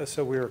virus.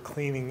 So we were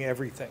cleaning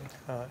everything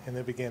in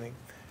the beginning.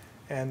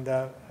 And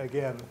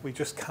again, we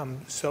just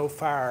come so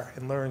far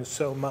and learned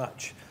so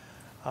much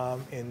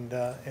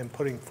in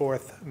putting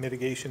forth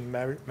mitigation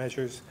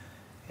measures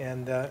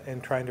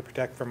and trying to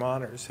protect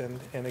Vermonters.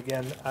 And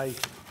again, I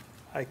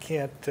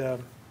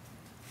can't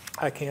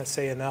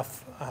say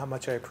enough how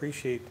much I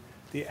appreciate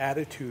the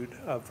attitude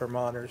of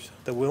Vermonters,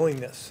 the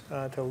willingness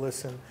to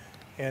listen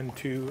and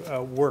to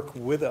work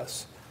with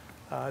us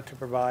to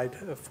provide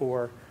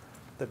for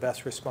the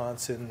best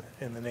response in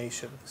the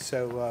nation.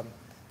 So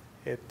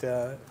it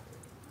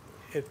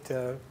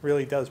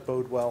really does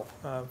bode well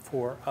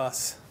for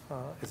us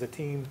as a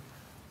team,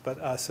 but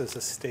us as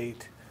a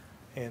state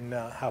and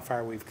how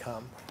far we've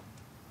come.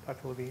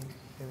 Dr. Levine,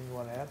 anything you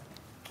want to add?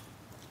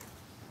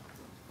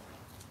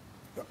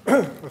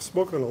 I've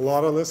spoken a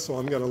lot on this, so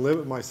I'm going to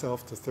limit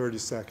myself to 30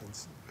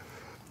 seconds.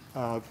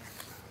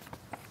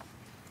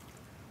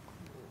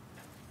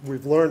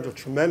 We've learned a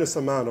tremendous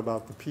amount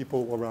about the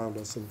people around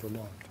us in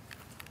Vermont.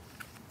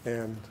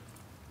 And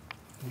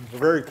we're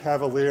very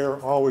cavalier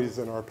always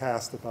in our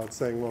past about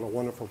saying what a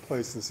wonderful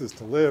place this is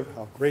to live,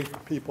 how great the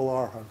people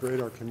are, how great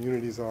our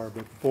communities are.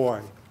 But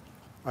boy,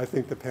 I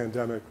think the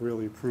pandemic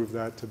really proved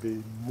that to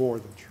be more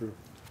than true.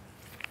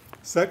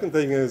 Second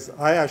thing is,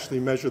 I actually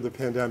measure the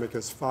pandemic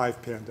as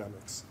 5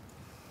 pandemics.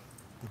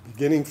 The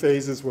beginning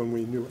phases when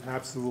we knew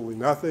absolutely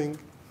nothing,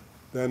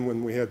 then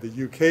when we had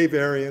the UK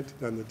variant,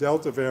 then the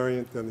Delta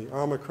variant, then the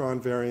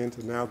Omicron variant,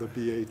 and now the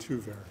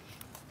BA.2 variant.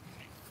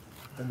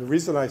 And the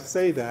reason I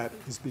say that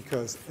is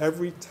because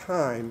every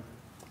time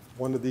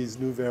one of these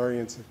new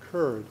variants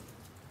occurred,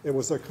 it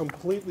was a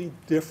completely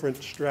different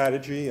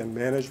strategy and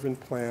management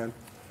plan,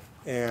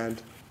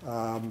 and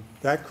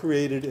that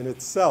created in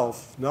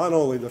itself not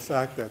only the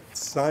fact that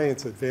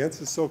science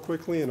advances so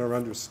quickly and our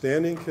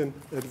understanding can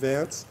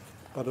advance,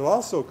 but it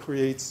also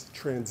creates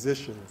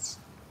transitions.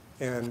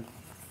 And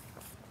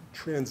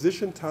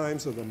transition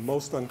times are the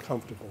most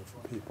uncomfortable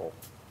for people.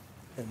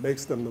 It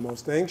makes them the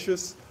most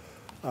anxious.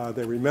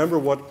 They remember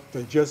what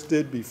they just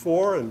did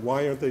before and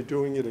why aren't they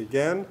doing it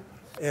again,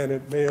 and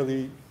it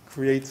merely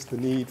creates the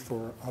need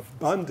for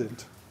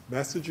abundant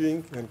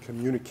messaging and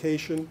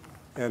communication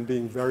and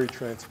being very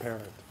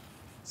transparent.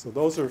 So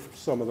those are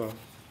some of the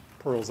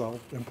pearls I'll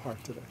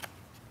impart today.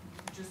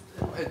 Just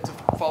to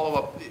follow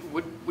up,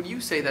 would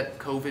you say that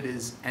COVID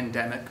is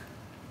endemic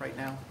right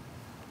now?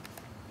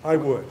 I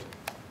would,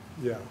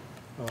 yeah.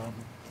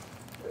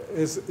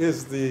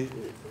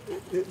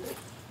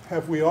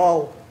 Have we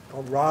all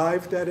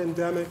arrived at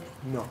endemic?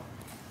 No.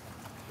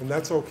 And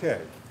that's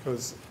okay,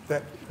 because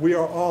we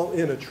are all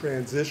in a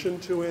transition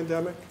to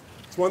endemic.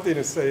 It's one thing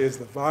to say, is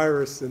the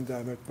virus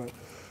endemic, but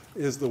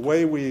is the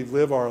way we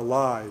live our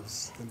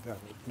lives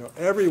endemic? You know,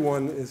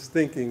 everyone is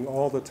thinking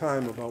all the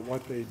time about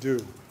what they do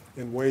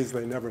in ways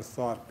they never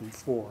thought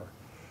before,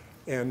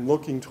 and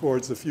looking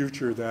towards the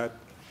future that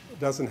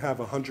doesn't have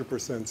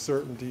 100%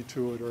 certainty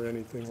to it or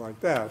anything like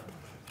that,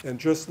 and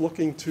just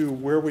looking to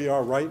where we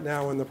are right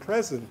now in the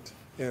present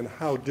and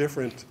how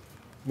different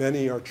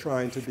many are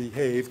trying to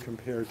behave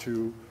compared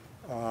to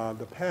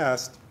the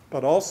past,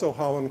 but also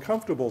how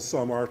uncomfortable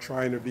some are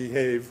trying to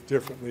behave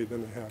differently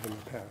than they have in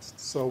the past.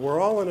 So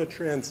we're all in a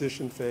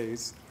transition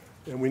phase,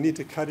 and we need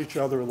to cut each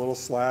other a little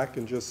slack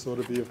and just sort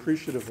of be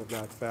appreciative of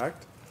that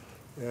fact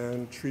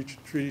and treat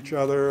each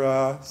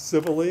other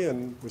civilly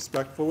and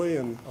respectfully,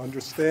 and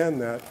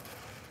understand that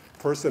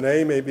person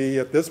A may be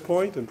at this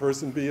point and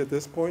person B at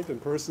this point,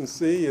 and person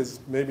C is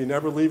maybe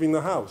never leaving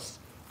the house.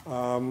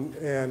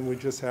 And we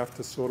just have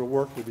to sort of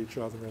work with each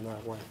other in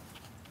that way.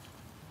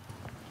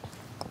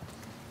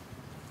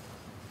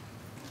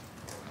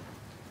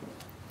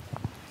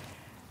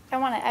 I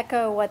want to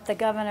echo what the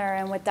governor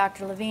and what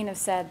Dr. Levine have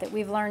said, that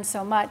we've learned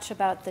so much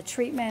about the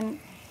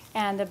treatment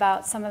and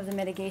about some of the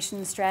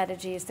mitigation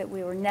strategies that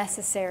were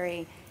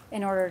necessary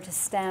in order to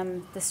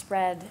stem the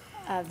spread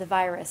of the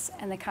virus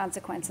and the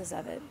consequences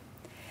of it.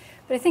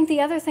 But I think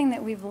the other thing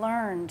that we've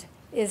learned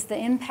is the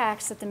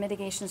impacts that the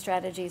mitigation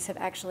strategies have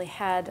actually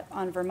had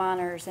on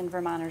Vermonters and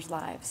Vermonters'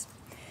 lives.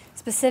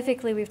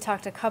 Specifically, we've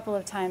talked a couple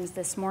of times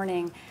this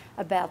morning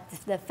about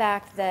the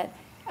fact that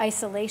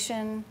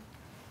isolation,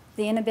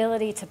 the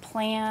inability to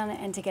plan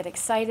and to get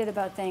excited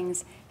about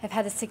things have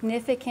had a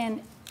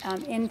significant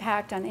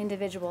impact on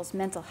individuals'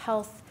 mental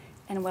health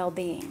and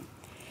well-being.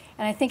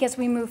 And I think as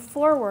we move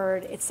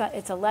forward, it's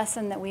a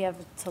lesson that we have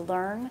to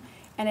learn,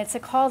 and it's a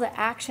call to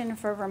action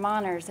for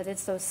Vermonters, that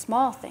it's those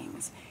small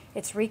things.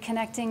 It's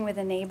reconnecting with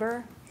a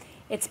neighbor,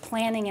 it's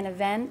planning an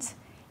event,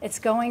 it's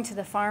going to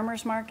the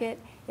farmer's market,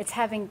 it's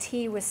having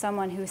tea with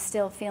someone who's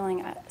still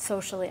feeling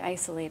socially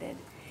isolated.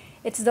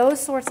 It's those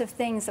sorts of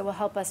things that will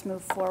help us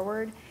move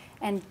forward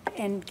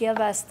and give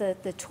us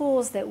the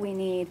tools that we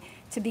need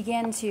to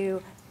begin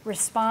to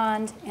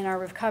respond in our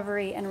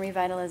recovery and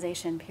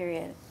revitalization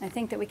period. I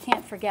think that we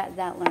can't forget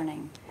that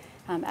learning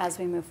as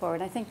we move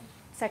forward. I think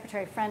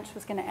Secretary French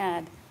was going to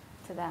add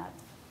to that.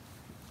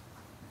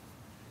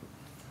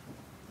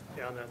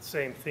 Yeah, on that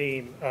same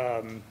theme,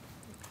 to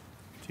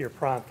your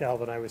prompt,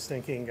 Alvin, I was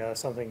thinking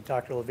something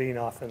Dr. Levine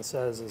often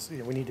says is,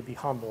 we need to be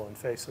humble in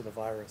face of the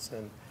virus.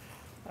 And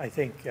I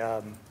think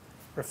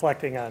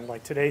reflecting on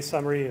like today's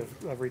summary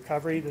of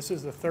recovery, this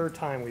is the third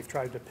time we've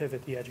tried to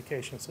pivot the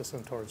education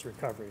system towards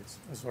recovery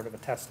as sort of a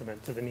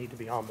testament to the need to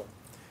be humble.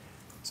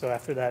 So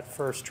after that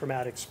first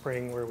traumatic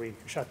spring where we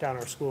shut down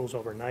our schools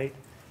overnight,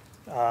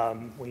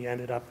 we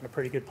ended up in a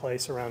pretty good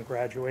place around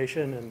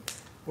graduation, and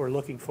we're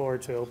looking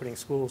forward to opening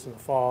schools in the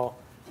fall,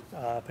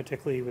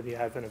 particularly with the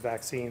advent of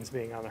vaccines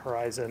being on the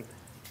horizon.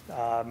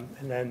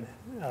 And then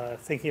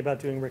thinking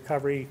about doing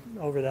recovery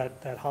over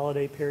that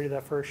holiday period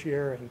that first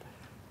year, and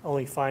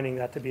only finding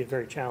that to be a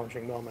very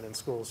challenging moment in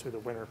schools through the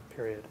winter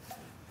period.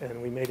 And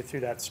we made it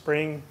through that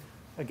spring.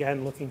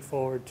 Again, looking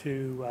forward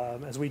to,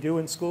 as we do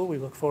in school, we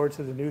look forward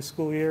to the new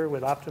school year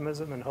with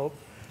optimism and hope,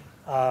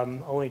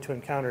 only to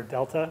encounter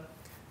Delta.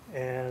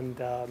 And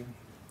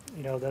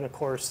then of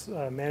course,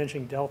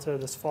 managing Delta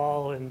this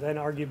fall, and then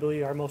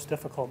arguably our most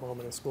difficult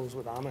moment in schools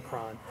with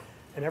Omicron.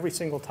 And every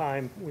single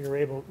time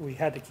we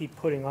had to keep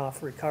putting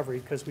off recovery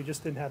because we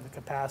just didn't have the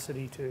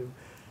capacity to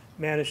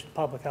manage the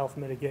public health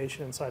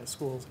mitigation inside of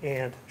schools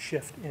and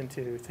shift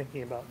into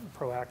thinking about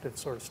proactive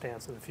sort of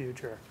stance in the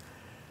future.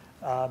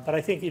 But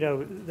I think,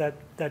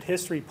 that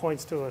history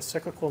points to a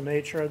cyclical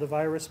nature of the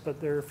virus,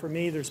 but for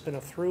me, there's been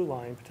a through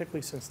line,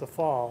 particularly since the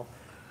fall,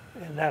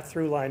 and that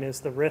through line is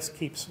the risk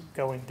keeps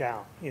going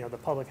down. The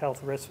public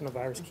health risks from the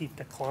virus keep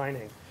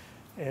declining.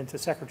 And to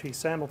Secretary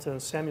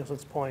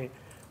Samuelson's point,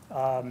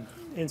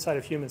 inside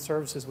of Human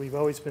Services, we've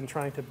always been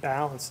trying to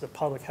balance the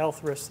public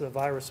health risks of the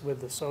virus with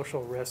the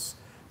social risks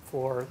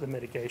for the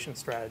mitigation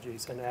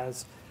strategies. And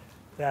as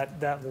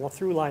that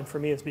through line for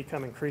me has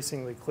become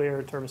increasingly clear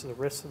in terms of the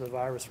risks of the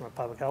virus from a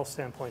public health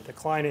standpoint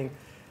declining,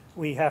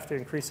 we have to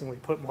increasingly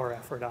put more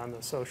effort on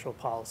the social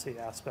policy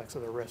aspects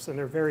of the risks, and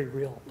they're very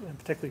real, and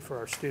particularly for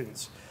our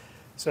students.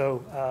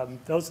 So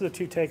those are the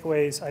two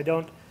takeaways. I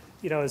don't,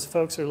 as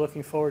folks are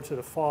looking forward to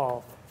the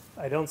fall,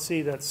 I don't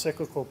see that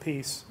cyclical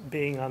piece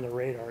being on the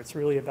radar. It's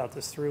really about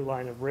this through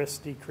line of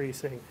risk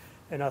decreasing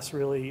and us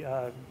really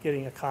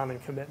getting a common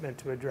commitment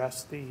to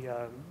address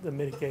the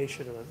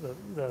mitigation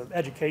of the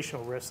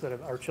educational risks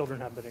that our children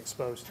have been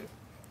exposed to.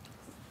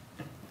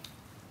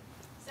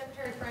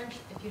 Secretary French,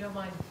 if you don't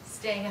mind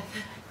staying at the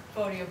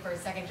podium for a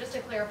second, just to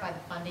clarify the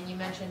funding you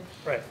mentioned.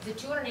 Right. The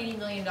 $280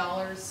 million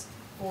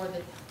for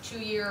the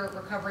 2-year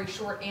recovery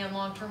short and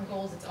long-term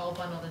goals, it's all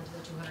bundled into the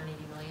 $280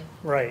 million?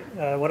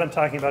 Right. What I'm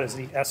talking about is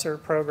the ESSER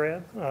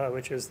program,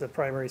 which is the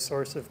primary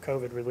source of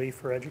COVID relief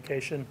for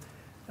education.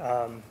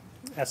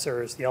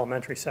 ESSER is the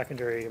Elementary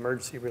Secondary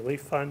Emergency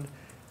Relief Fund.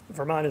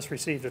 Vermont has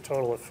received a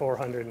total of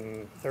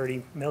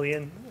 $430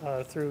 million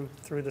through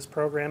this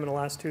program in the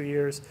last 2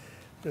 years.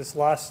 This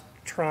last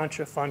tranche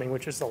of funding,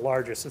 which is the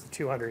largest, is the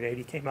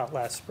 $280, came out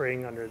last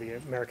spring under the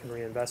American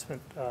Reinvestment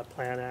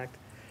Plan Act.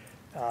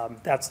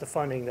 That's the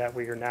funding that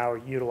we are now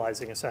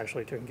utilizing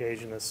essentially to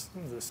engage in this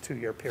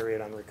 2-year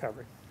period on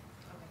recovery.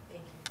 Okay,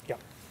 thank you. Yeah.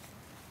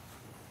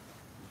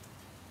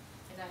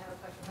 And I have a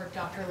question for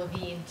Dr.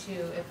 Levine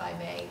too, if I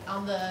may.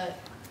 On the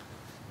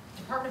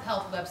Department of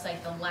Health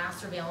website, the last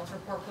surveillance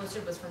report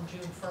posted was from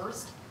June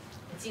 1st.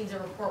 It seems the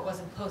report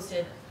wasn't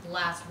posted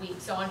last week.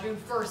 So on June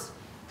 1st,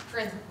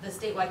 the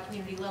statewide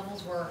community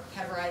levels were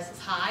categorized as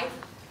high.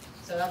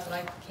 So that's what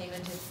I came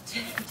into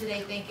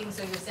today thinking.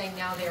 So you're saying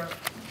now they're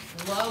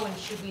low, and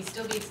should we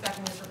still be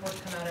expecting this report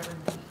to come out every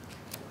week?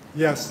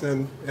 Yes,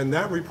 and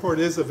that report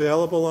is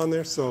available on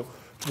there. So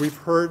we've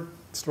heard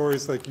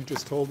stories like you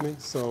just told me.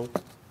 So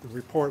the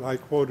report I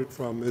quoted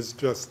from is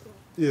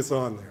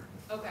on there.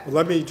 Okay. But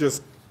let me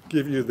just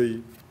give you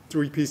the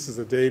 3 pieces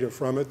of data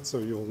from it so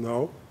you'll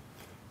know.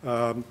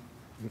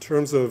 In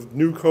terms of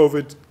new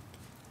COVID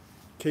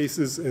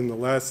cases in the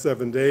last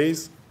 7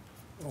 days,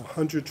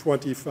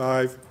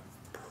 125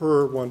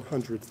 per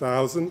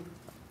 100,000.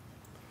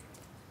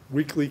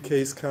 Weekly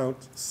case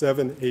count,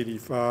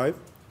 785.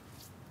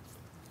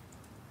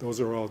 Those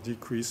are all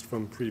decreased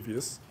from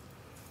previous.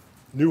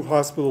 New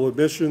hospital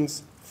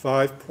admissions,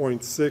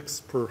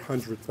 5.6 per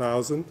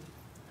 100,000.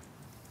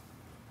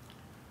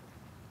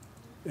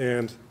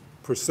 And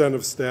percent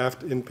of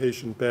staffed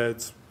inpatient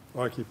beds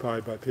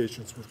occupied by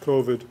patients with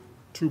COVID,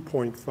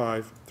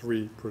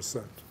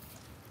 2.53%.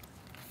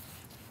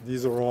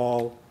 These are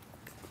all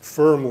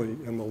firmly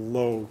in the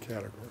low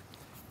category.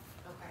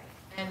 Okay.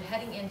 And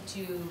heading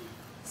into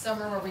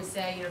summer where we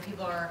say,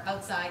 people are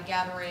outside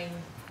gathering,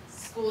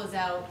 school is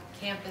out,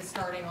 camp is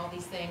starting, all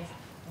these things,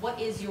 what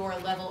is your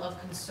level of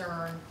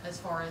concern as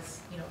far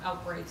as,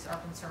 outbreaks are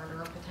concerned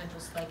or a potential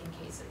spike in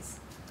cases?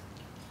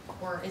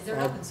 Or is there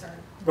no concern?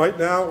 Right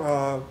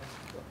now,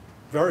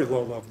 very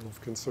low level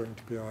of concern,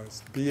 to be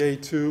honest.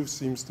 BA2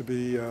 seems to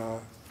be,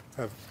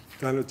 have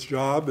done its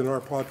job in our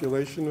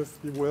population, if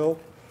you will.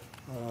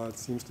 It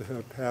seems to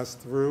have passed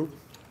through.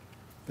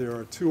 There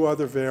are two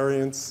other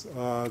variants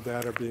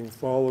that are being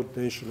followed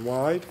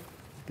nationwide,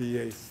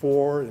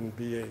 BA4 and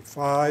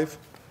BA5.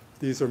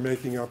 These are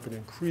making up an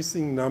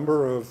increasing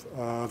number of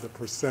the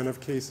percent of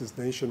cases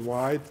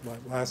nationwide.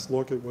 Last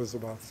look, it was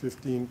about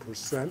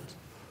 15%.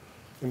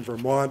 In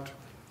Vermont,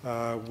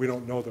 we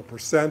don't know the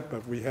percent,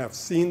 but we have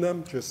seen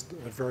them, just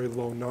at very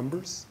low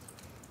numbers.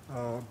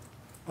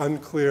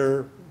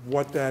 Unclear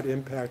what that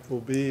impact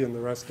will be in the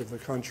rest of the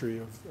country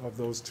of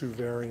those two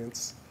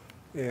variants,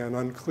 and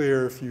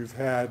unclear if you've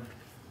had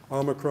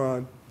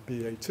Omicron,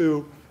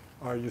 BA2,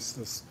 are you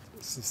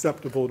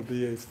susceptible to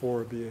BA4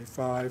 or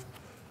BA5?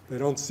 They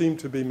don't seem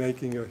to be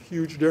making a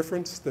huge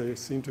difference. They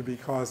seem to be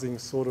causing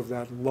sort of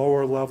that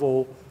lower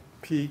level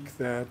peak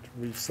that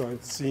we've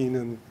seen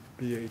in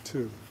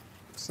BA2.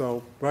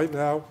 So right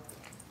now,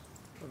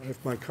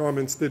 if my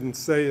comments didn't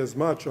say as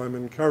much, I'm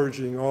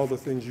encouraging all the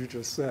things you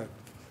just said.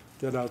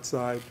 Get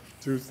outside,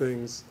 do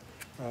things,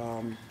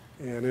 and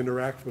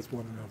interact with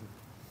one another.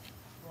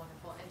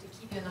 Wonderful. And to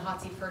keep you in the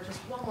hot seat for just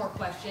one more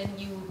question,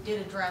 you did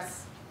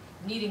address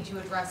needing to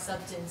address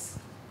substance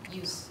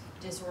use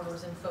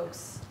disorders in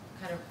folks.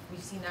 Kind of,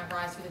 we've seen that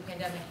rise through the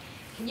pandemic.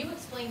 Can you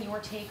explain your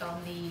take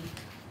on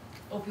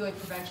the opioid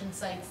prevention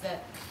sites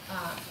that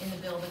in the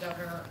bill the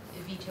governor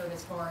vetoed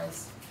as far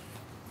as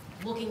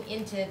looking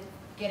into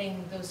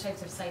getting those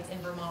types of sites in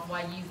Vermont,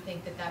 why you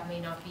think that that may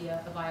not be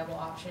a viable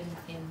option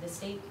in this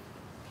state?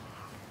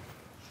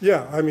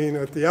 Yeah, I mean,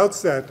 at the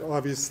outset,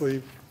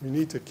 obviously, we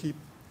need to keep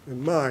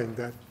in mind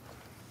that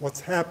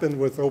what's happened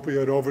with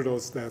opioid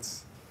overdose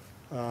deaths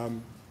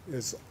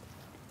is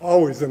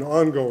always an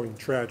ongoing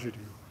tragedy,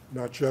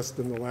 not just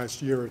in the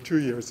last year or 2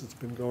 years. It's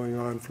been going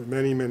on for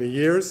many, many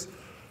years,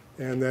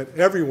 and that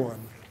everyone,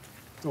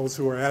 those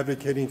who are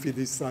advocating for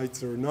these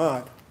sites or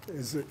not,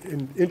 is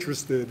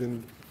interested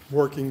in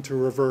working to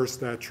reverse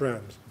that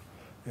trend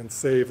and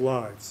save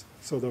lives.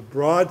 So the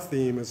broad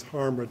theme is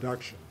harm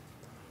reduction.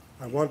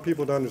 I want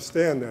people to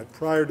understand that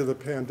prior to the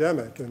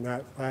pandemic and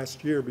that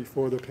last year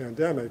before the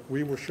pandemic,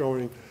 we were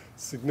showing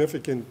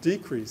significant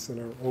decrease in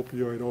our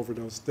opioid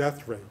overdose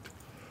death rate.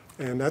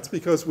 And that's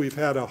because we've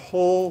had a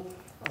whole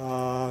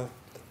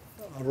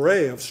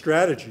array of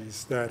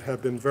strategies that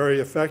have been very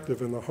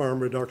effective in the harm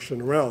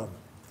reduction realm,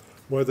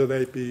 whether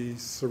they be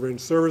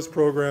syringe service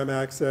program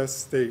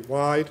access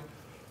statewide,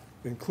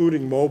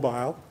 including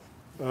mobile,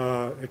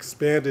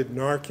 expanded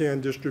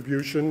Narcan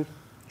distribution,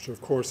 which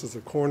of course is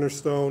a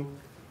cornerstone,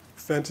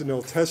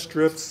 fentanyl test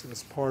strips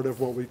as part of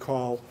what we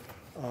call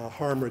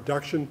harm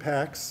reduction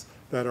packs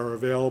that are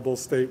available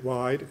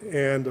statewide,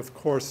 and of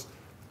course,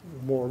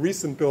 a more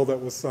recent bill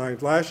that was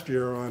signed last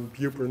year on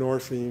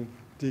buprenorphine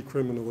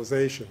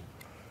decriminalization,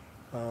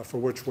 for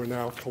which we're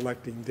now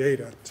collecting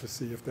data to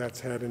see if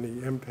that's had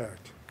any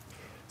impact.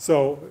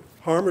 So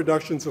harm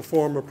reduction is a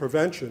form of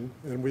prevention,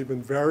 and we've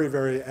been very,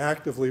 very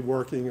actively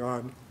working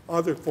on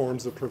other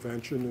forms of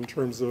prevention in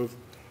terms of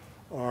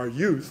our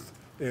youth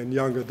and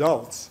young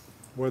adults,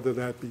 whether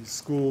that be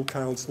school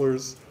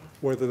counselors,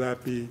 whether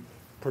that be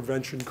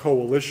prevention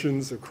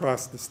coalitions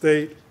across the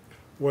state,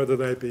 whether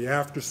that be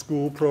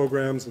after-school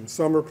programs and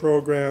summer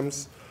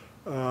programs,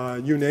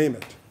 you name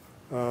it.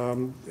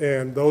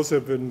 And those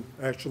have been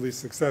actually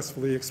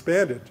successfully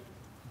expanded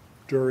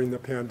during the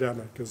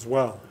pandemic as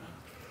well.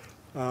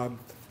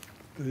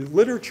 The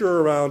literature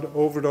around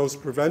overdose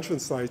prevention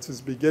sites is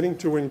beginning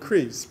to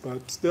increase,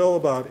 but still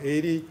about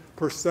 80%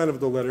 of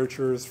the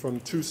literature is from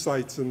two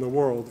sites in the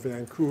world,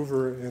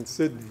 Vancouver and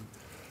Sydney,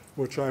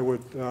 which I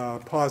would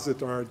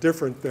posit are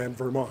different than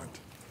Vermont.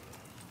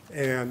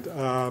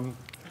 And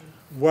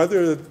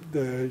whether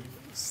the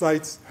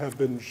sites have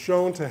been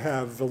shown to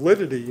have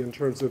validity in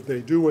terms of they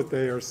do what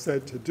they are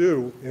said to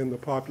do in the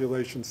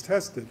populations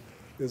tested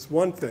is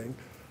one thing.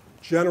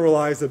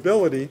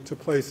 Generalizability to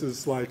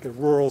places like a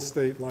rural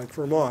state like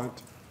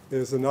Vermont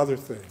is another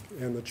thing,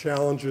 and the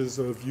challenges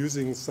of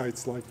using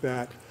sites like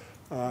that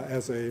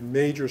as a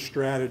major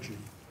strategy.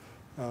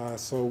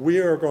 So we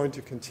are going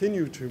to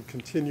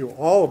continue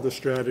all of the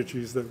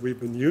strategies that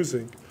we've been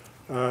using,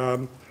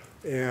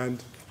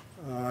 and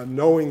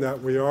knowing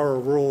that we are a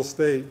rural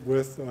state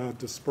with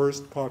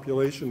dispersed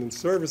population and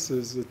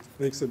services, it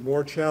makes it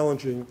more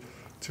challenging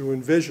to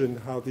envision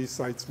how these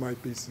sites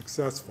might be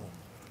successful.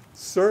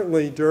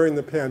 Certainly during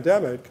the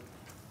pandemic,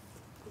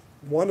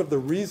 one of the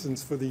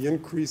reasons for the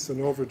increase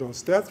in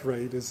overdose death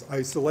rate is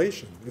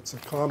isolation. It's a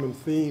common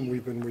theme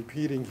we've been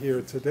repeating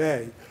here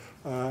today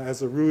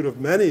as a root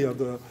of many of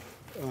the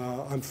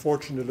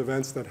unfortunate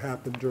events that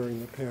happened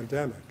during the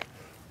pandemic.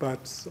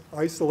 But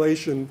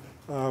isolation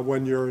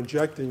when you're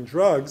injecting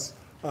drugs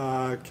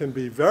can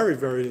be very,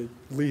 very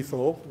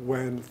lethal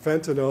when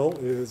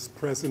fentanyl is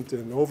present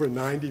in over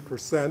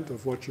 90%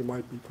 of what you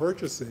might be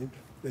purchasing,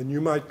 and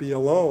you might be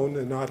alone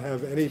and not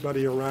have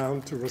anybody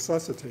around to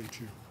resuscitate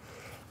you.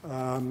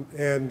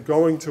 And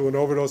going to an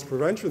overdose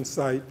prevention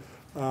site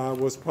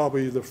was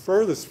probably the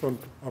furthest from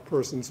a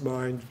person's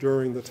mind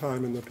during the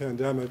time in the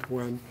pandemic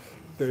when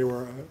they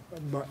were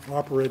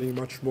operating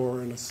much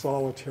more in a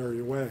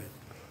solitary way.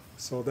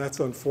 So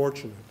that's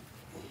unfortunate.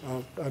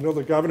 I know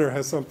the governor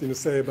has something to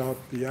say about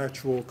the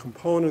actual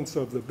components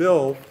of the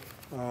bill,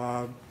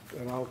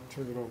 and I'll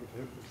turn it over to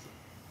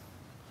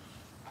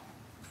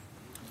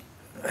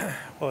him.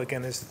 Well,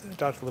 again, as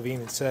Dr.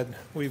 Levine had said,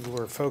 we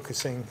were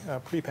focusing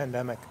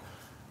pre-pandemic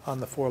on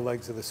the four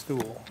legs of the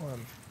stool,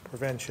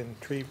 prevention,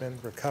 treatment,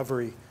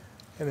 recovery,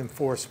 and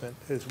enforcement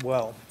as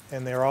well.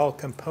 And they're all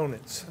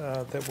components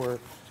that were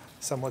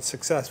somewhat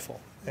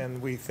successful.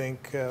 And we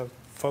think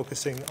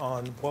focusing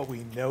on what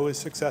we know is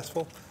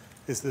successful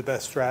is the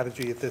best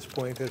strategy at this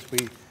point as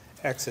we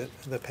exit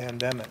the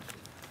pandemic.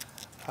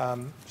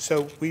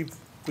 So we've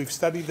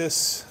studied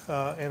this,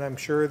 and I'm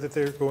sure that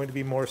there are going to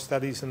be more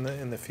studies in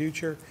the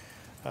future.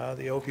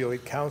 The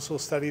Opioid Council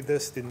studied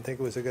this, didn't think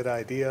it was a good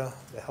idea.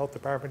 The Health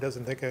Department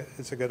doesn't think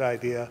it's a good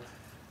idea,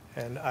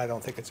 and I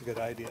don't think it's a good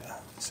idea.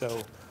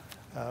 So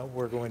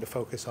we're going to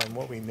focus on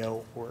what we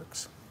know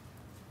works.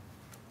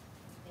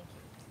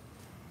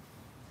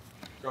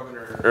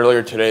 Governor,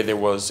 earlier today there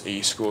was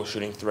a school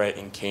shooting threat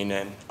in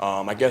Canaan.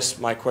 I guess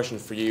my question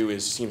for you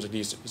is, seems like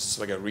this is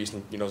like a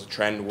recent,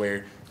 trend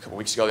where a couple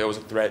weeks ago there was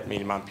a threat made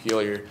in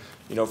Montpelier.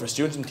 For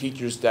students and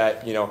teachers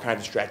that, are kind of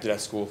distracted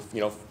at school,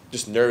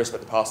 just nervous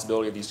about the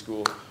possibility of these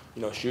school,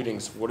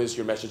 shootings, what is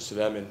your message to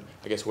them? And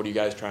I guess what are you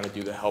guys trying to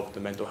do to help the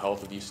mental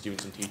health of these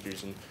students and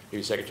teachers? And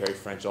maybe Secretary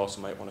French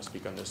also might want to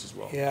speak on this as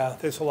well. Yeah,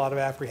 there's a lot of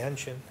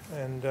apprehension,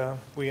 and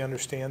we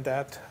understand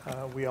that.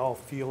 We all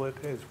feel it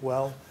as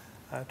well.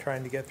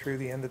 Trying to get through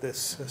the end of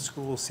this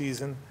school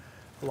season.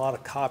 A lot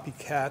of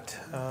copycat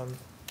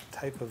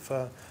type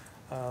of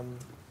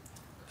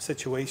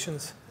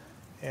situations,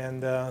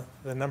 and the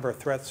number of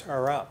threats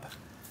are up.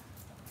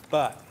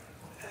 But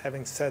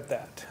having said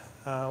that,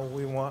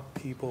 we want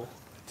people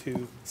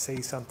to say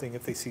something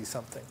if they see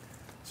something.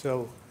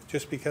 So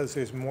just because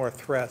there's more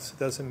threats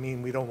doesn't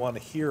mean we don't want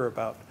to hear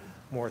about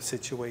more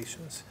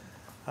situations,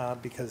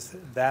 because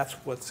that's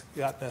what's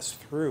gotten us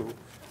through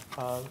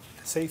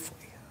safely.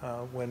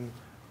 When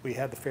we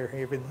had the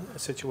Fairhaven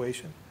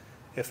situation,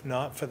 if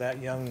not for that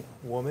young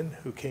woman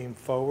who came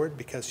forward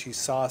because she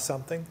saw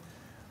something,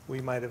 we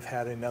might have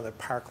had another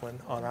Parkland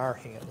on our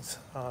hands.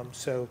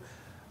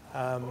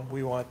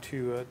 We want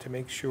to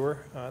make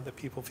sure that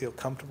people feel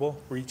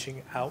comfortable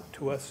reaching out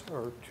to us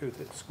or to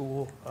the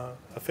school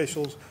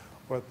officials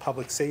or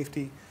public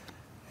safety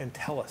and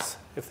tell us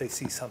if they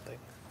see something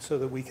so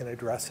that we can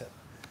address it.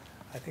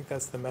 I think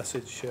that's the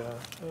message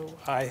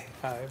I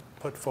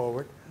put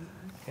forward.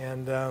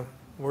 And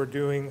we're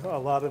doing a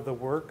lot of the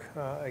work,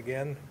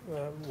 again,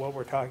 what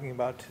we're talking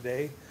about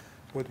today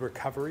with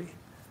recovery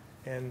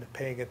and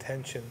paying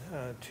attention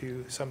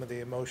to some of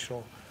the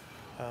emotional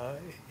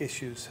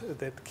issues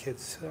that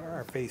kids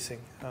are facing,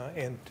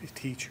 and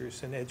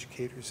teachers and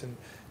educators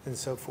and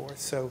so forth.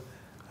 So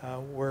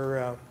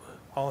we're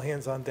all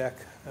hands on deck.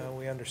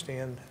 We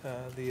understand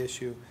the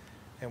issue,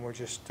 and we're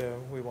just,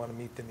 we want to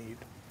meet the need.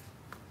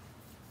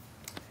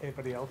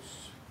 Anybody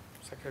else?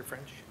 Secretary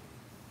French?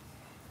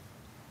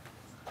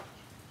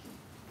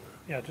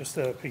 Yeah, just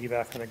to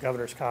piggyback on the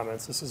governor's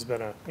comments, this has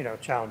been a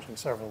challenging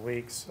several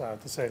weeks,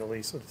 to say the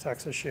least, with the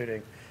Texas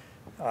shooting.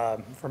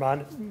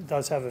 Vermont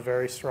does have a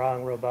very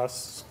strong,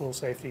 robust school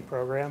safety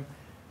program,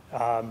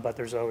 but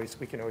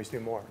we can always do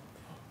more.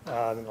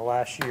 In the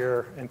last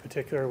year, in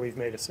particular, we've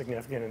made a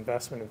significant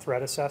investment in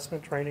threat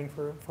assessment training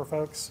for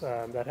folks.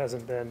 That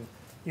hasn't been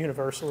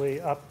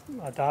universally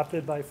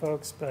adopted by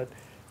folks, but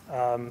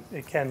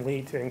it can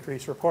lead to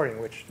increased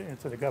reporting, which,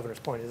 to the governor's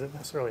point, isn't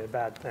necessarily a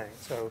bad thing.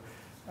 So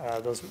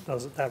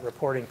that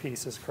reporting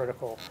piece is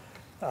critical.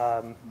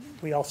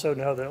 We also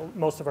know that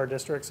most of our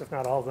districts, if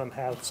not all of them,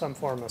 have some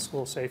form of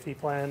school safety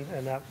plan,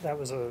 and that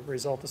was a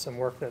result of some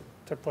work that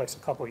took place a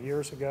couple of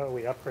years ago.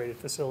 We upgraded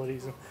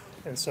facilities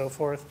and so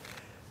forth.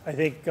 I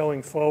think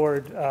going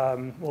forward,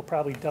 we'll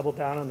probably double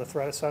down on the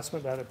threat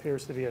assessment. That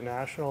appears to be a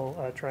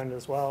national trend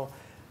as well.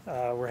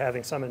 We're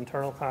having some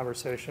internal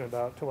conversation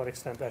about to what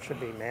extent that should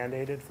be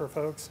mandated for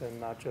folks and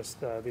not just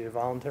be a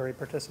voluntary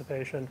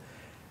participation.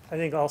 I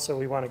think also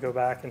we want to go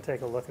back and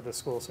take a look at the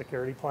school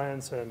security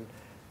plans, and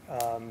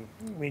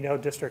we know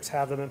districts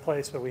have them in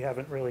place, but we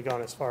haven't really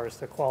gone as far as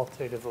to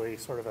qualitatively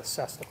sort of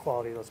assess the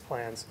quality of those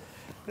plans.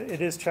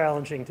 It is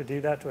challenging to do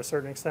that to a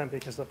certain extent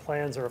because the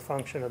plans are a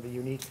function of the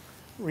unique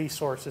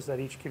resources that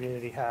each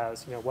community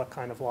has, what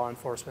kind of law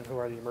enforcement, who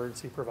are the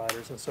emergency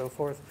providers, and so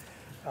forth.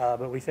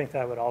 But we think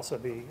that would also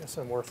be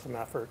some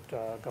worthwhile effort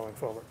going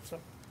forward. So.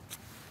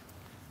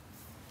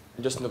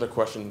 Just another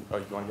question. Oh,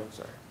 you want to go?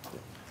 Sorry. Yeah.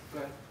 Go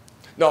ahead.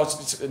 No,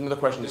 it's another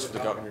question is for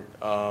the governor.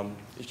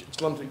 You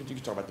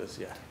can talk about this,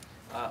 yeah.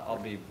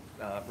 I'll be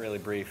really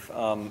brief.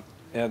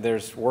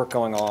 There's work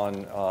going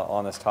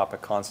on this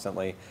topic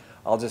constantly.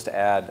 I'll just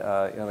add,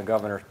 the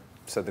governor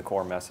said the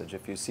core message.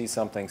 If you see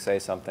something, say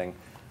something.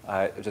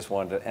 I just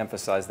wanted to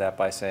emphasize that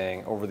by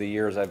saying over the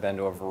years I've been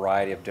to a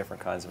variety of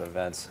different kinds of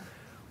events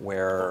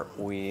where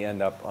we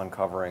end up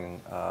uncovering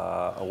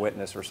a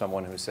witness or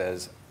someone who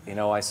says,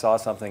 I saw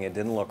something, it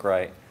didn't look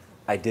right,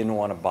 I didn't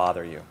want to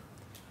bother you.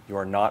 You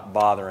are not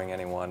bothering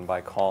anyone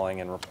by calling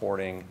and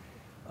reporting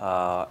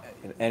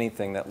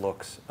anything that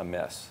looks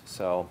amiss.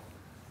 So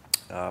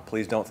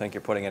Please don't think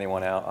you're putting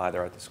anyone out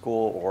either at the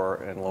school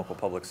or in local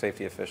public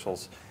safety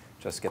officials.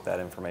 Just get that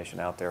information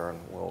out there and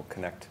we'll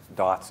connect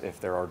dots if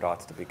there are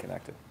dots to be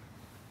connected.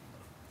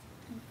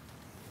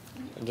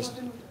 And just,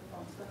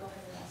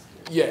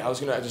 yeah, I was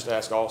gonna just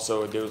ask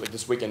also, there was, like,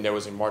 this weekend there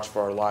was a March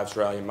for Our Lives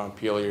rally in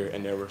Montpelier,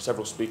 and there were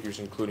several speakers,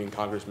 including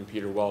Congressman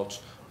Peter Welch,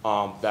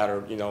 that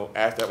are,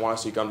 that want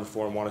to see gun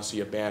reform, want to see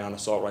a ban on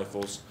assault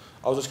rifles.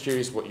 I was just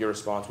curious what your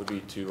response would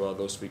be to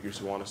those speakers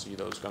who want to see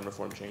those gun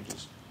reform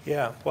changes.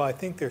 Yeah, well, I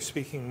think they're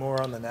speaking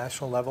more on the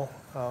national level.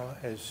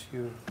 As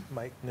you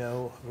might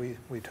know,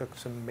 we took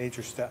some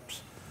major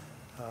steps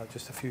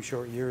just a few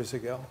short years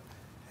ago,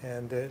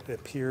 and it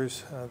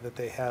appears that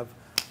they have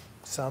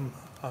some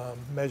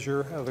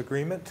measure of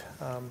agreement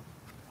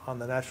on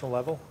the national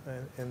level,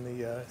 in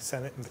the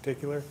Senate in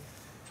particular.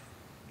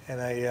 And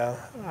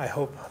I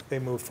hope they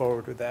move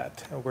forward with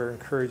that. We're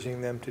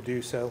encouraging them to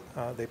do so.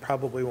 They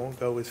probably won't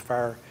go as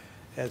far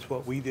as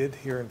what we did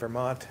here in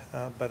Vermont,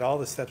 but all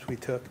the steps we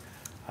took,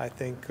 I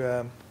think,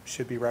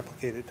 should be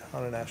replicated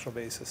on a national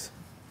basis.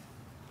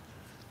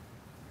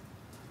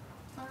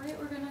 All right,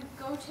 we're gonna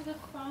go to the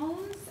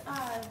phones.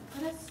 I'm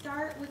gonna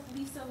start with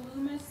Lisa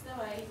Loomis,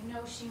 though I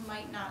know she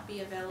might not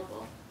be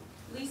available.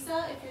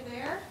 Lisa, if you're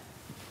there,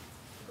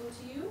 go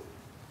to you.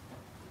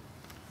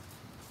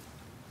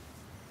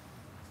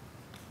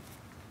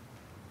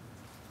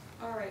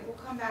 All right, we'll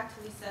come back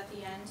to Lisa at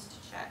the end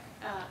to check.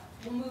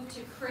 We'll move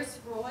to Chris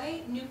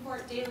Roy,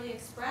 Newport Daily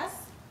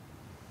Express.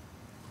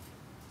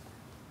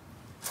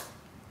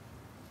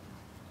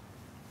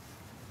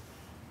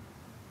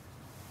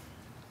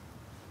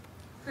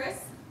 Chris?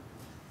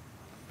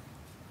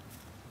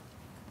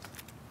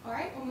 All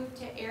right, we'll move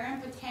to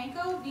Aaron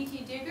Patanko,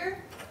 BT Digger.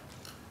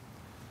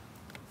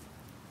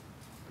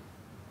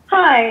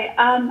 Hi,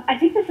 I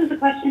think this is a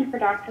question for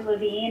Dr.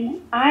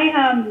 Levine.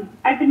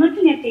 I've been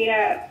looking at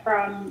data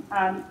from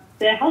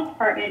the health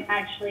department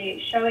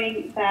actually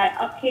showing that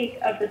uptake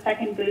of the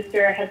second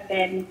booster has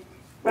been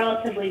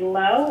relatively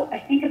low. I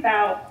think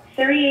about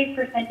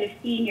 38% of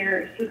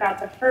seniors who got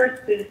the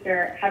first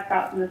booster have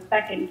gotten the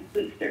second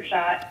booster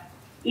shot,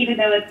 even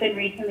though it's been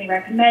recently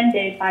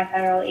recommended by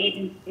federal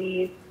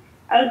agencies.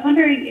 I was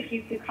wondering if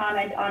you could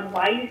comment on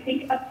why you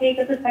think uptake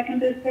of the second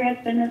booster has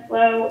been this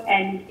low,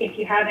 and if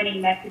you have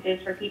any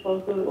messages for people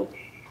who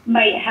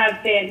might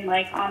have been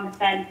on the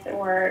fence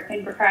or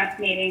been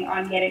procrastinating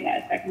on getting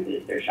that second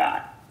booster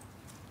shot.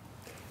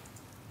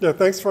 Yeah,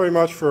 thanks very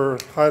much for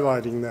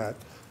highlighting that.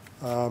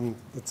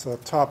 It's a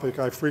topic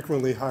I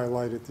frequently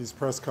highlight at these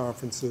press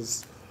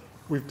conferences.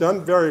 We've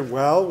done very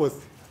well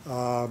with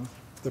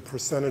the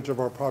percentage of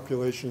our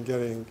population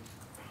getting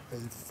a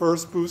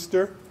first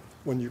booster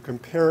when you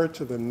compare it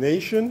to the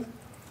nation,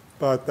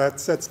 but that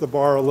sets the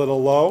bar a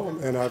little low,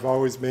 and I've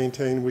always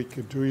maintained we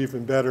could do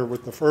even better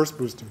with the first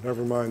booster,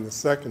 never mind the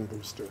second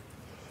booster.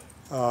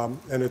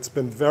 And it's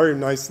been very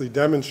nicely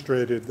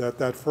demonstrated that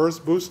that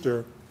first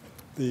booster,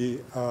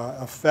 the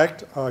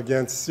effect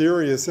against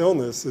serious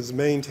illness is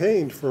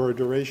maintained for a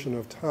duration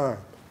of time.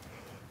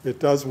 It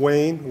does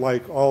wane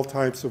like all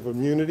types of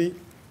immunity,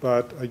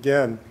 but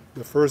again,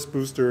 the first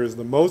booster is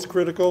the most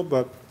critical,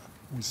 but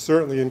we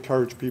certainly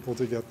encourage people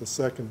to get the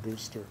second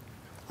booster.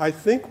 I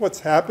think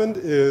what's happened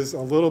is a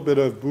little bit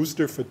of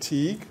booster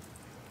fatigue,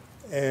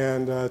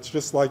 and it's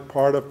just like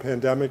part of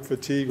pandemic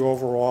fatigue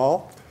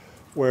overall,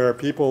 where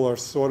people are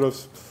sort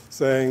of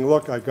saying,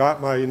 look, I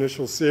got my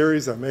initial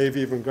series, I may have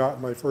even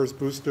gotten my first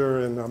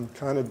booster, and I'm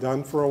kind of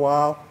done for a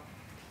while.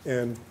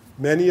 And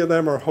many of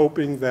them are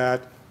hoping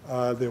that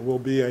there will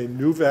be a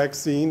new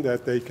vaccine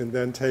that they can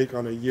then take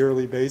on a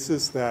yearly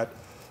basis that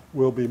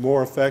will be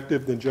more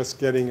effective than just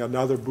getting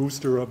another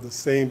booster of the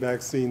same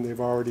vaccine they've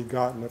already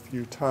gotten a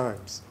few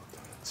times.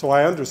 So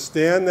I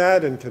understand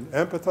that and can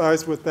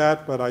empathize with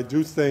that, but I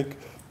do think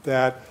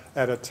that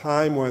at a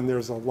time when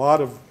there's a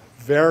lot of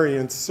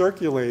variants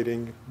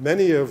circulating,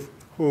 many of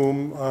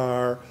whom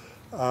are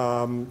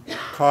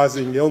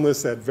causing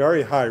illness at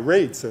very high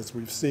rates, as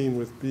we've seen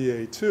with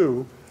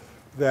BA2,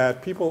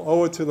 that people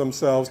owe it to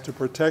themselves to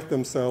protect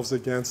themselves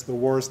against the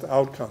worst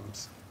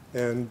outcomes.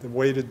 And the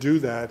way to do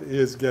that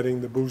is getting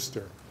the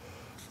booster.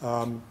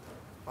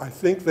 I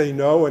think they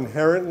know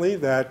inherently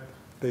that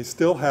they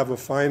still have a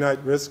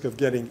finite risk of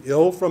getting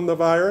ill from the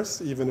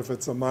virus, even if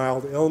it's a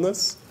mild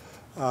illness.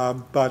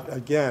 But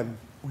again,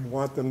 we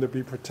want them to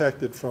be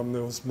protected from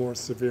those more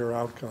severe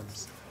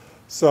outcomes.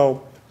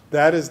 So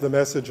that is the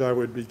message I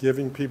would be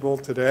giving people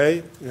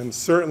today. And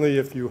certainly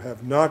if you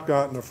have not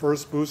gotten a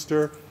first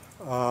booster,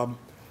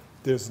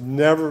 you've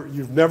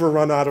never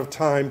run out of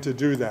time to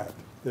do that.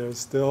 There's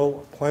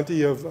still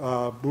plenty of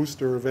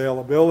booster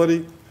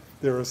availability.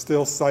 There are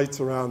still sites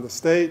around the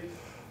state.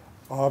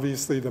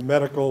 Obviously, the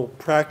medical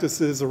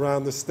practices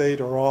around the state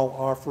are all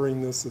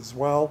offering this as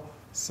well,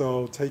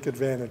 so take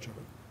advantage of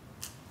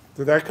it.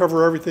 Did that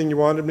cover everything you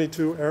wanted me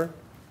to, Erin?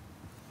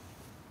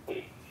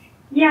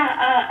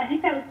 Yeah, I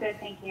think that was good,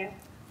 thank you.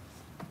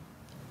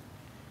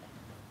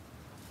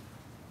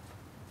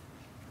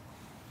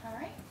 All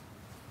right.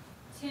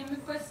 Tim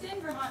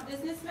McQuiston, Vermont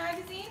Business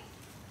Magazine.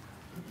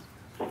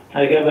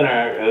 Hi,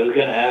 Governor. I was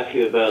going to ask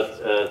you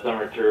about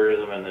summer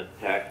tourism and the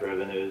tax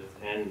revenues.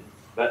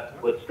 But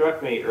what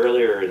struck me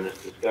earlier in this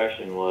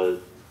discussion was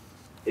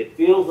it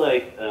feels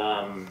like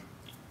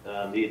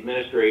the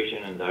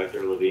administration and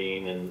Dr.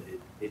 Levine, and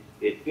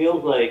it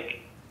feels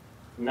like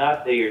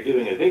not that you're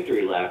doing a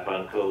victory lap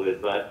on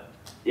COVID, but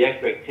the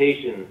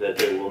expectations that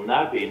there will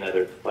not be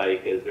another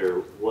spike as there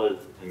was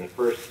in the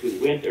first two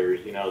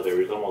winters. You know, there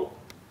was almost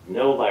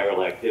no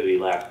viral activity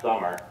last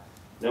summer,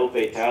 no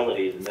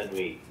fatalities, and then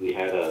we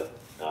had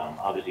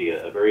obviously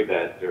a very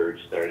bad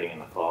surge starting in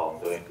the fall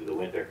and going through the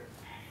winter.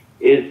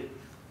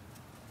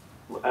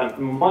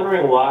 I'm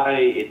wondering why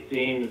it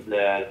seems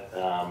that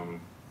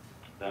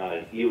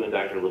you and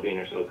Dr. Levine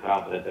are so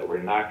confident that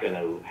we're not going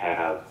to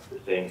have the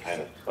same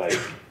kind of spike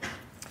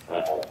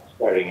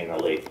starting in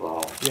the late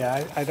fall.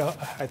 Yeah,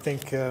 I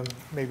think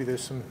maybe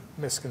there's some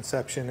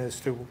misconception as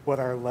to what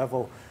our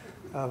level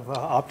of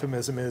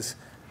optimism is.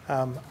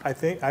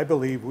 I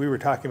believe we were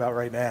talking about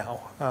right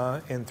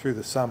now and through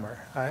the summer.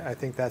 I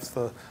think that's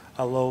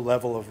a low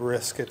level of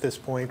risk at this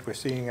point. We're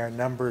seeing our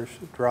numbers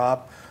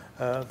drop,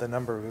 the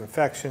number of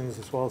infections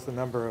as well as the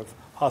number of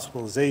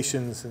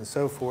hospitalizations and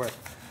so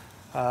forth.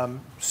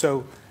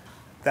 So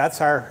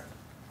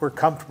we're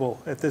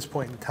comfortable at this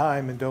point in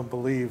time and don't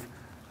believe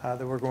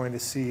that we're going to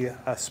see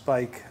a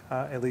spike,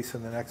 at least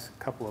in the next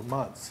couple of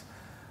months.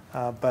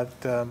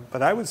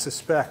 But I would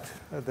suspect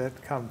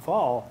that come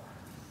fall,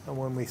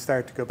 when we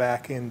start to go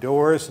back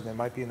indoors, and there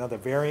might be another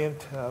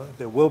variant,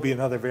 there will be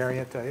another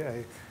variant,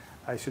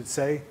 I should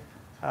say,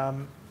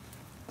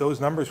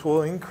 those numbers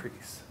will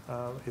increase.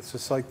 It's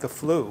just like the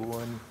flu.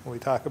 When we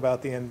talk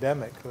about the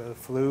endemic, the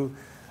flu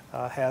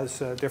has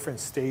different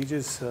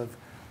stages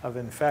of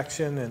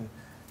infection,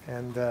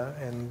 and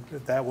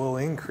that will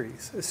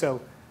increase.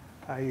 So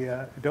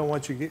I don't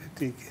want to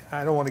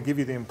give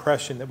you the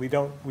impression that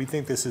we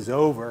think this is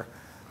over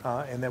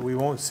and that we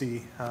won't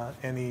see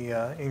any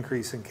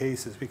increase in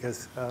cases,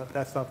 because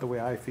that's not the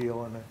way I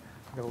feel, and I'm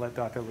going to let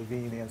Dr.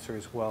 Levine answer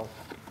as well.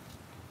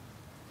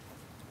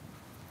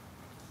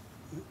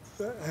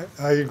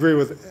 I agree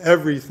with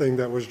everything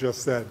that was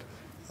just said.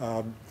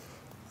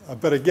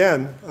 But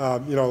again,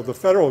 you know, the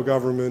federal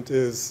government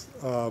is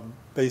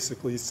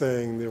basically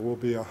saying there will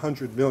be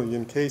 100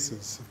 million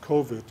cases of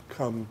COVID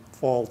come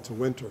fall to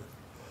winter.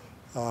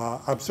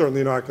 I'm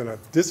certainly not going to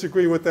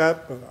disagree with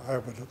that, but I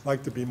would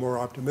like to be more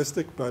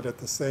optimistic. But at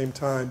the same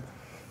time,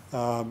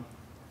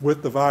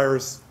 with the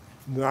virus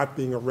not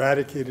being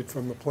eradicated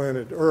from the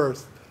planet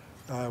Earth,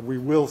 we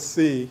will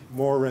see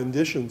more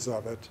renditions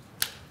of it.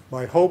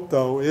 My hope,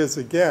 though, is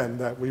again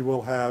that we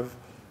will have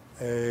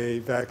a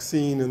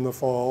vaccine in the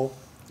fall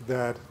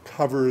that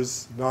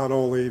covers not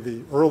only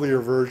the earlier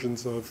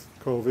versions of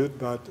COVID,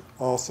 but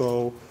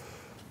also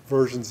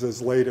versions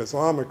as late as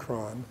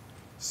Omicron,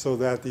 so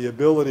that the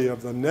ability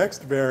of the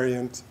next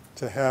variant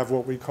to have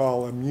what we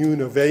call immune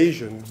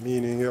evasion,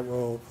 meaning it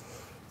will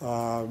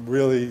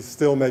really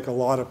still make a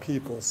lot of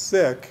people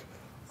sick,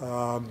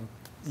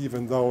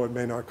 even though it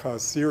may not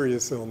cause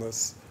serious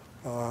illness,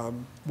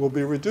 will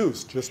be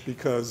reduced just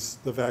because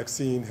the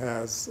vaccine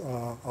has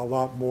a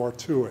lot more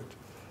to it.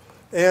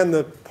 And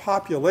the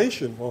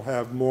population will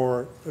have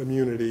more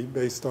immunity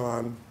based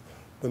on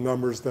the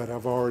numbers that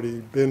have already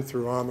been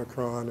through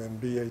Omicron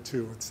and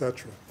BA2, et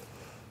cetera.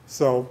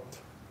 So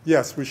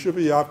yes, we should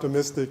be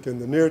optimistic in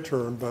the near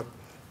term, but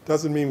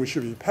doesn't mean we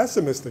should be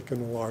pessimistic in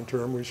the long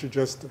term. We should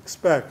just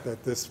expect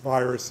that this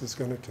virus is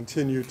going to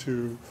continue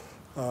to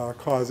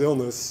cause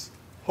illness,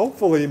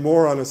 hopefully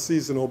more on a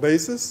seasonal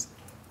basis,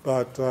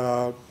 but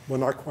we're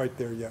not quite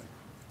there yet.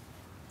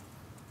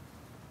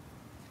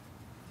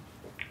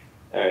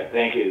 All right,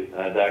 thank you,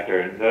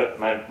 Doctor. And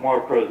my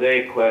more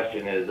prosaic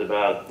question is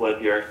about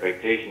what your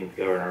expectations,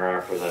 Governor,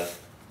 are for the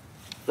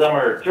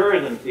summer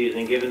tourism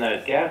season, given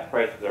that gas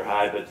prices are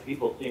high, but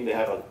people seem to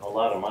have a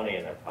lot of money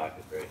in their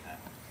pockets right now.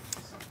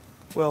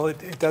 Well,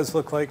 it does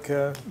look like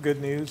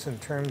good news in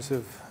terms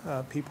of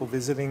people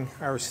visiting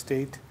our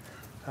state.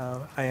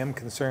 I am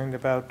concerned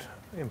about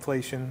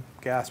inflation,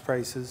 gas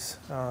prices,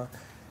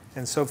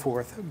 and so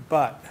forth.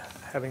 But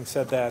having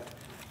said that,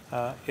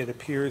 it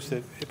appears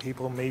that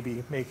people may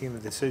be making the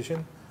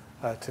decision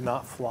to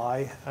not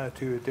fly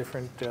to a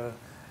different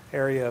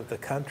area of the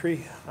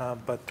country,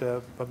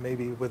 but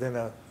maybe within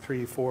a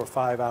 3, 4,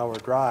 5 hour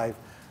drive,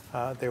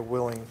 they're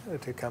willing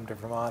to come to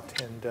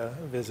Vermont and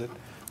visit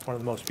one of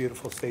the most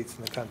beautiful states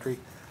in the country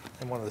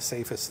and one of the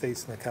safest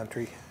states in the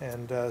country.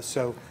 And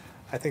so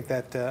I think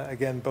that,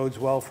 again, bodes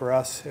well for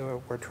us.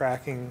 We're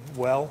tracking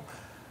well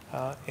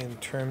in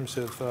terms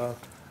of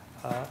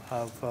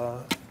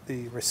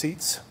the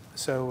receipts.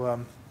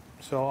 So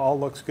all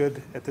looks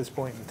good at this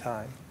point in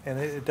time. And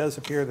it does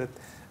appear that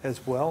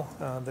as well,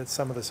 that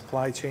some of the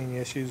supply chain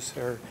issues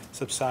are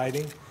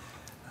subsiding.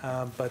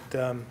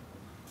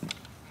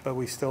 But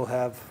we still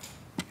have,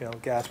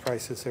 gas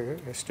prices are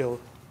still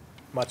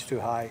much too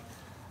high,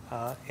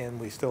 and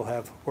we still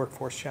have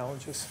workforce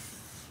challenges.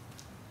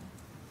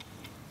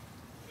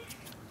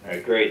 All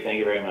right, great. Thank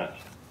you very much.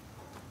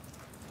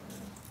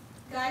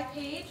 Guy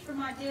Page,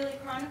 Vermont Daily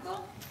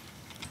Chronicle.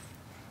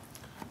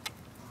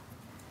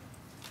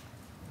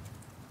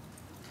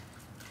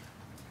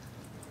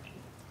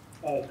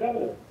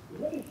 Governor,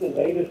 what is the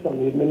latest on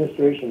the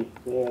administration's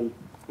plan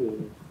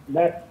to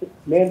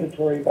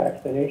mandatory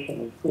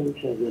vaccination of school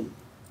children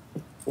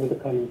for the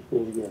coming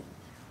school year?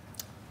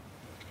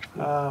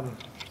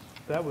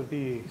 That would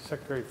be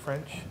Secretary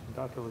French,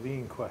 Dr.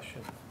 Levine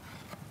question.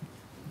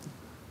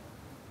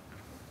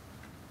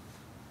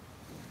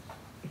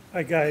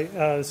 Hi, Guy.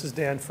 This is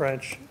Dan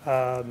French.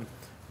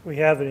 We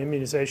have an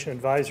immunization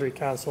advisory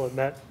council that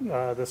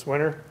met this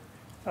winter.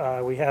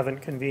 We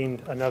haven't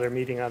convened another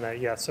meeting on that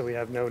yet, so we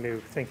have no new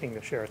thinking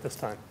to share at this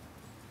time.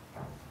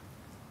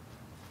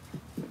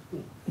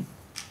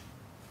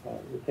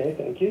 Okay,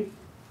 thank you.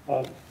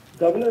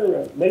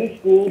 Governor, many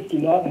schools do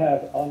not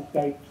have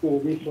on-site school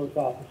resource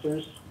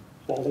officers.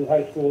 Spalding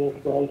High School,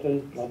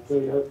 Burlington,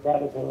 Montpelier,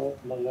 Brattleboro,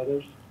 among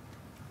others.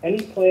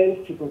 Any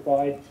plans to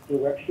provide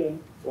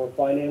direction or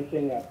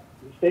financing at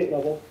the state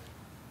level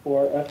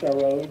for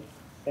SROs?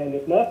 And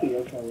if not the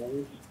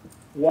SROs,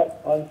 what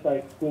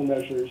on-site school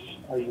measures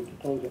are you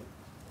proposing?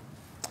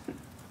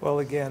 Well,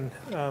 again,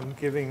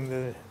 given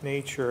the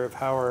nature of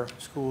how our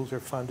schools are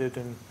funded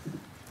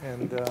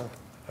and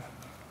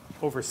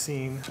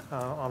overseen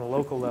on a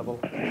local level,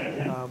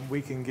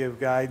 we can give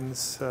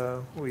guidance.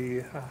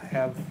 We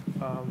have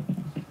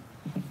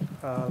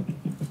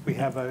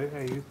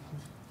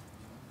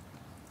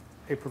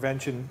a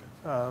prevention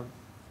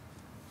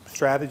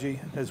strategy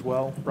as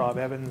well. Rob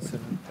Evans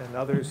and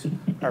others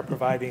are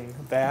providing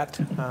that,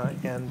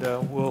 and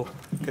we'll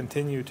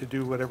continue to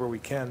do whatever we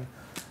can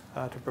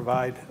to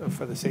provide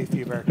for the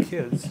safety of our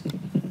kids.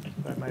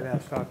 I might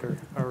ask Secretary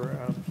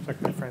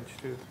French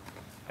to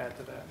add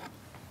to that.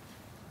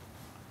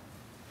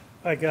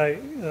 Hi, Guy.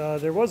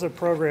 There was a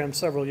program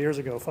several years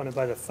ago funded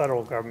by the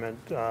federal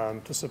government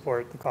to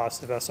support the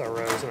cost of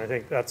SROs, and I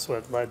think that's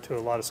what led to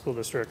a lot of school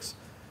districts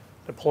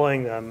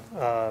deploying them.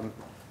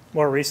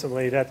 More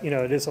recently, that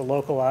it is a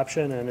local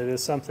option, and it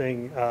is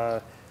something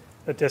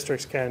that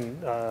districts can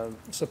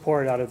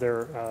support out of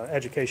their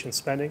education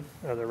spending,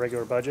 their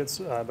regular budgets,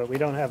 but we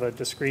don't have a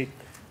discrete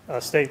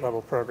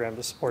state-level program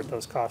to support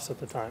those costs at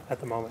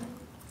the moment.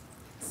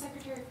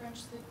 Secretary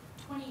French, the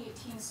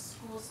 2018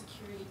 school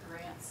security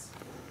grants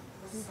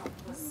was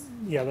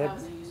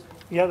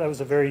that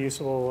was a very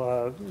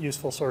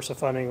useful source of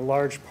funding. A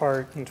large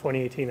part in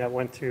 2018 that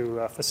went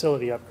to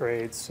facility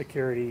upgrades,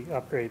 security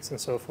upgrades, and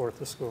so forth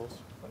to schools.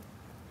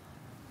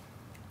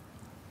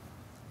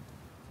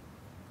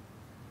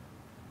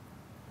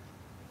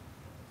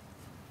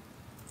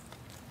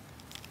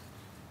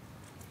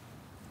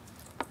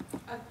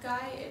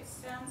 Guy, it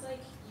sounds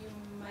like you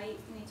might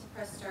need to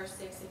press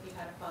 *6 if you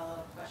had a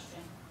follow-up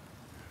question.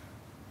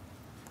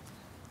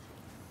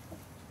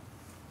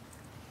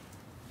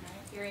 All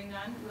right, hearing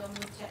none, we'll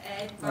move to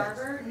Ed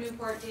Barber,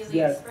 Newport Daily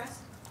Yes. Express.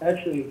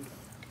 Actually,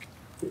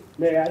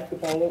 may I ask a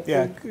follow-up?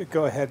 Yeah, please?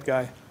 go ahead,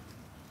 Guy.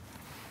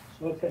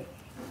 Okay.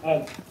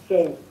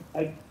 So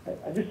I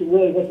just, it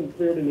really wasn't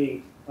clear to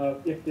me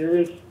if there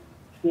is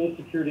school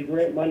security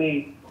grant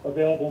money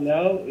available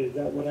now. Is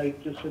that what I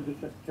just heard the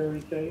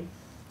Secretary say?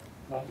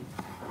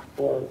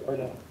 Or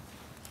no?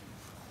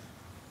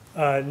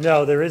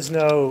 No, there is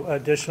no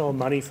additional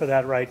money for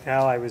that right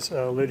now. I was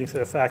alluding to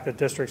the fact that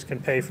districts can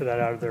pay for that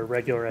out of their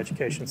regular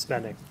education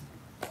spending.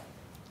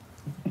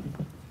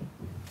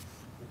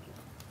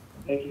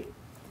 Thank you.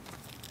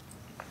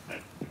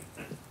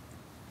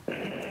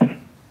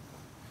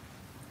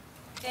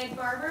 Ed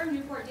Barber,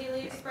 Newport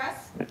Daily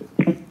Express.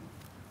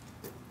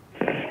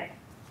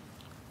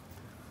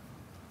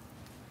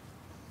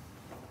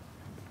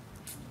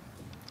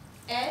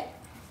 Ed?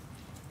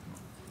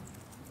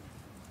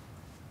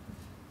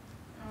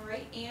 All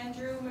right,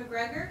 Andrew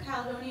McGregor,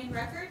 Caledonian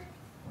Record.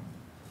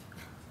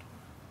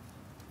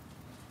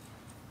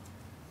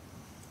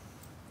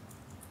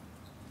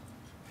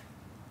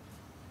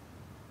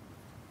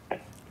 I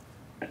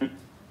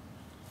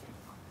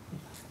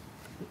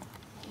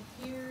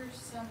hear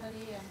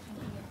somebody, I'm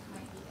thinking it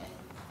might be Ed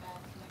with a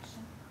bad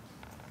connection.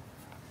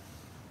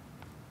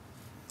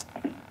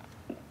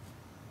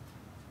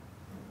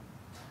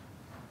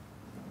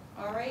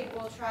 All right,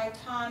 we'll try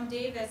Tom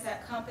Davis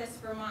at Compass,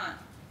 Vermont.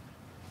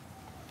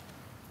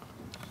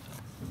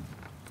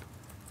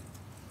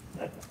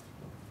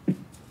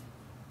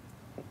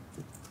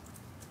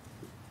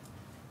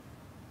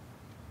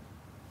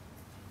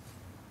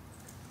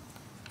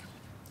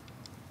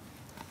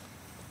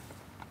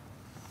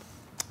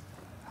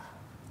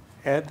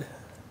 Ed,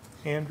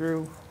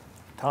 Andrew,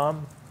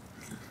 Tom?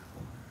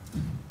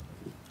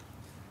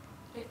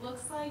 It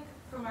looks like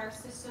from our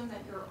system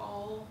that you're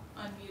all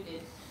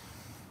unmuted.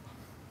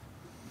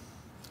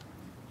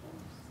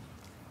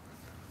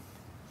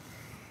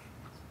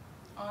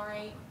 All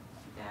right,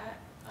 that,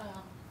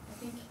 I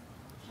think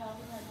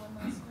Calvin had one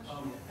last question.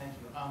 Oh, yeah, thank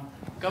you.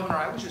 Governor,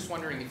 I was just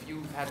wondering if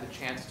you've had the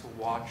chance to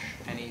watch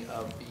any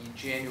of the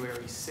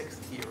January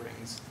 6th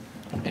hearings,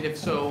 and if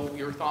so,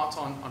 your thoughts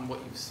on what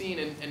you've seen,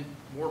 and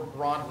more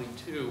broadly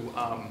too,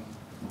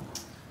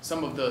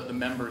 some of the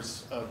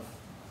members of,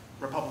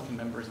 Republican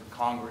members of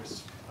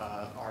Congress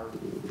are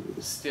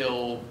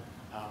still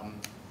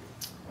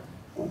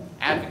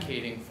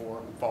advocating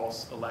for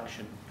false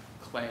election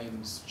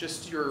claims,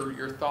 just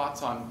your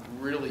thoughts on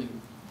really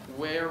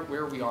where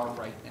we are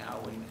right now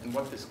and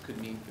what this could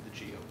mean for the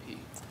GOP.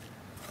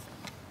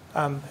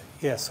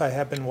 Yes, I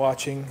have been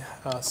watching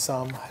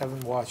some,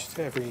 haven't watched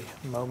every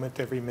moment,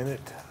 every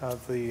minute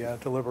of the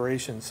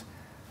deliberations,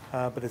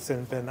 but it's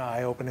been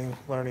eye-opening,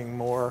 learning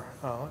more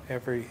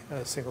every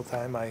single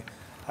time I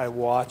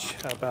watch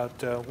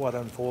about what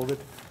unfolded.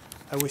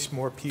 I wish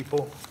more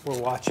people were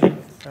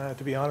watching,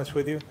 to be honest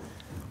with you.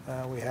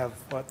 We have,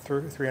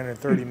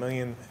 330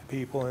 million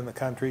people in the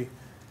country,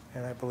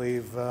 and I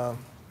believe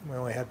we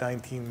only had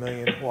 19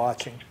 million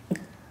watching.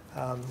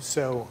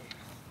 So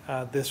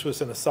this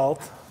was an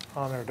assault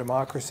on our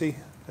democracy.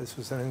 This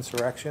was an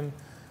insurrection,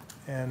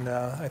 and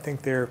I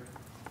think they're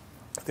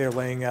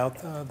laying out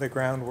the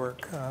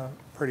groundwork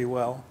pretty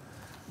well,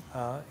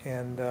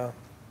 and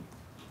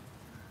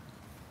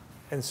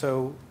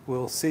so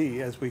we'll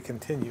see as we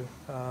continue.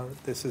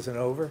 This isn't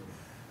over,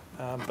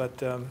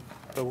 but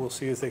we'll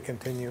see as they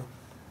continue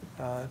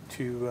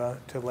to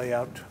lay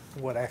out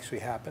what actually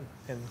happened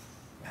and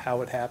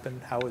how it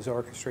happened, how it was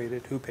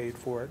orchestrated, who paid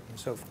for it, and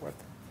so forth.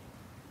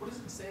 What does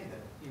it say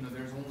that,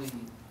 there's only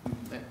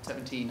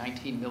 17,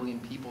 19 million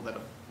people that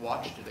have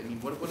watched it? I mean,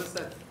 what does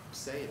that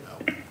say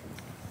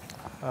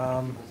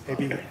about?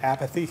 Maybe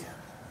apathy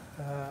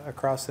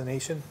across the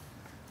nation.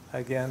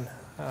 Again,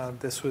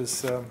 this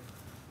was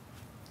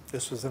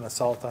an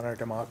assault on our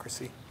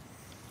democracy,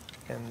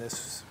 and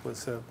this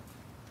was a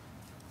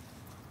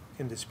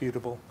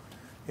indisputable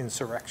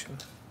insurrection.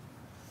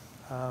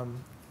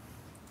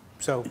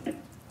 So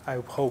I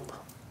hope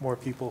more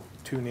people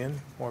tune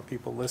in, more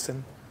people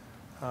listen,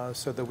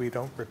 so that we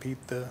don't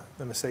repeat the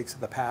mistakes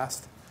of the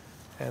past,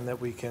 and that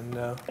we can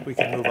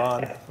move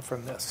on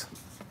from this.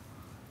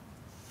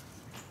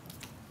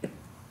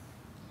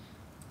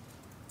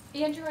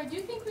 Andrew, I do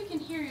think we can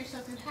hear you, so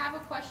if you have a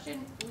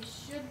question, we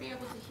should be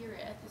able to hear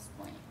it at this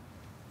point.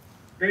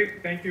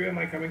 Great, thank you. Am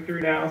I coming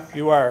through now?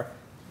 You are.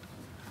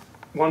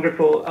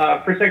 Wonderful.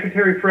 For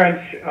Secretary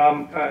French,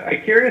 I'm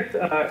curious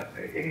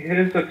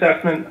his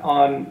assessment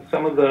on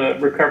some of the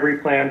recovery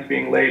plans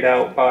being laid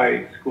out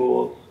by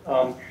schools.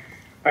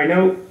 I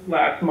know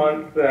last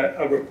month that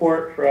a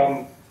report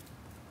from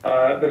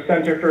the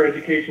Center for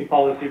Education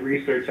Policy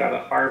Research out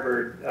of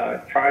Harvard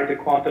tried to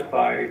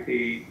quantify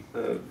the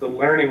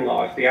learning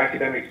loss, the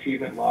academic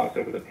achievement loss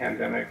over the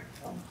pandemic.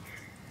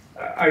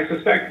 I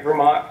suspect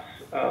Vermont's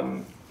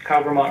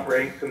how Vermont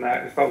ranks in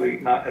that is probably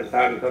not as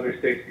bad as other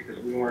states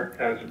because we weren't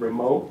as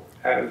remote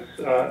as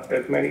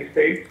many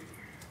states.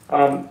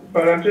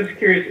 But I'm just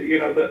curious,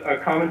 a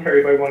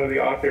commentary by one of the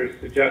authors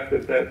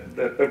suggested that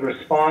the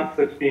response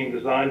that's being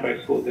designed by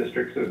school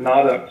districts is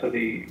not up to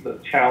the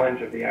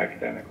challenge of the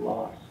academic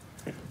loss.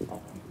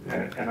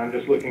 And I'm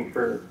just looking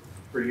for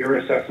your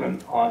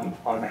assessment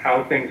on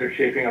how things are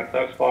shaping up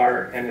thus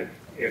far, and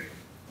if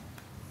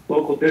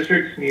local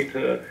districts need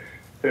to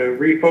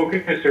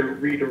refocus or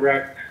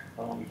redirect,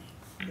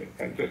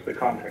 and just the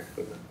context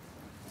of it.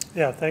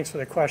 Yeah, thanks for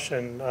the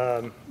question.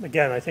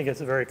 Again, I think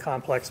it's a very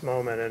complex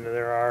moment, and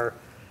there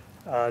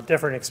are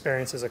different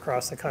experiences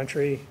across the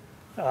country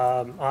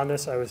on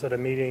this. I was at a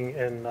meeting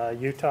in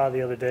Utah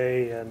the other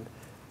day, and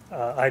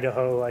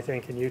Idaho, I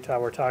think, and Utah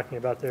were talking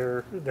about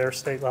their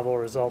state level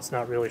results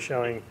not really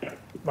showing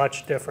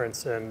much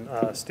difference in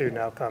student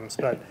outcomes.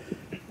 But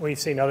we've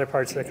seen other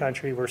parts of the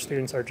country where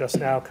students are just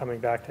now coming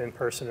back to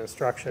in-person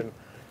instruction.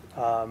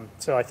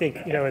 So I think,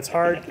 it's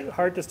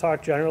hard to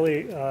talk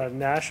generally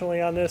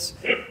nationally on this.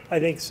 I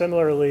think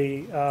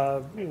similarly,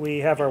 we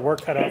have our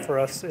work cut out for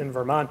us in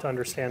Vermont to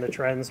understand the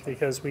trends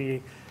because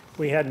we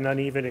had an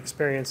uneven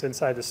experience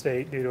inside the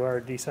state due to our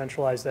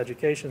decentralized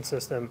education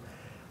system.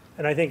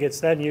 And I think it's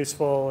then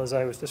useful, as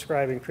I was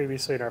describing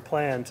previously in our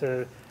plan,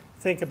 to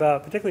think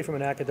about, particularly from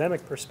an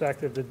academic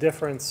perspective, the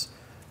difference,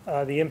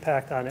 the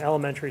impact on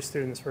elementary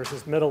students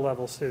versus middle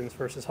level students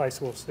versus high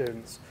school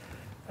students.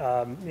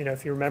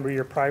 If you remember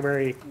your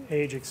primary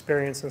age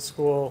experience in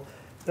school,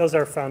 those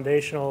are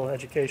foundational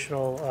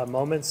educational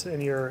moments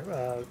in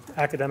your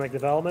academic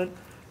development.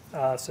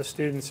 So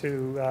students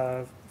who,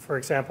 for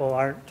example,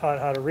 aren't taught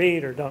how to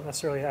read or don't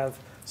necessarily have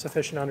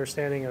sufficient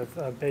understanding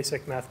of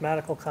basic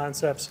mathematical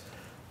concepts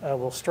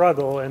will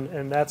struggle,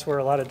 and that's where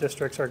a lot of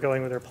districts are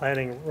going with their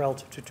planning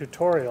relative to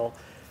tutorial.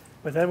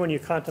 But then when you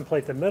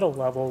contemplate the middle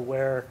level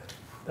where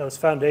those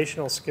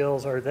foundational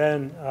skills are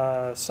then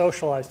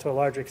socialized to a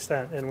large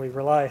extent, and we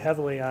rely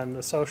heavily on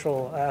the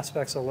social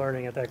aspects of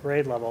learning at that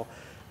grade level.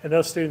 And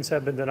those students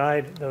have been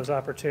denied those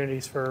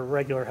opportunities for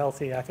regular,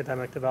 healthy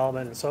academic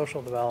development and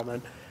social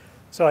development.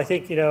 So I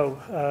think,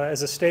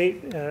 as a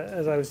state,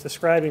 as I was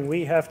describing,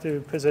 we have to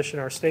position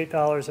our state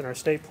dollars and our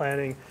state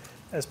planning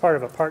as part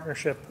of a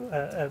partnership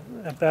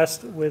at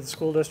best with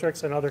school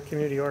districts and other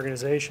community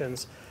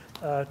organizations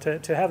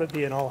to have it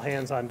be an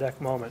all-hands-on-deck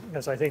moment,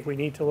 because I think we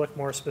need to look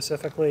more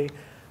specifically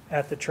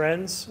at the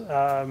trends.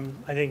 I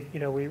think,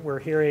 we're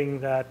hearing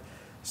that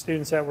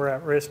students that were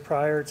at risk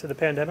prior to the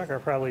pandemic are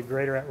probably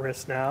greater at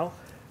risk now.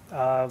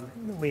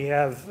 We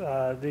have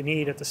the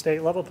need at the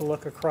state level to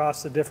look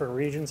across the different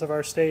regions of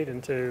our state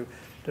and to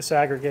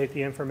disaggregate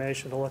the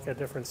information to look at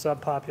different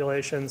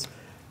subpopulations.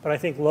 But I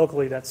think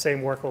locally that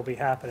same work will be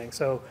happening.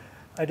 So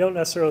I don't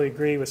necessarily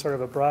agree with sort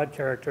of a broad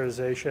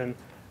characterization.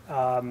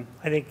 I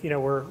think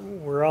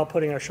we're all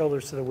putting our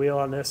shoulders to the wheel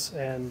on this,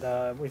 and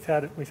we've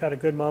had a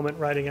good moment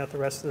riding out the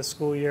rest of the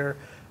school year.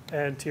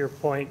 And to your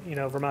point,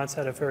 Vermont's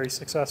had a very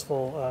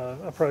successful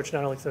approach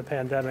not only to the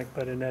pandemic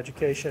but in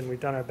education. We've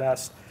done our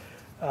best,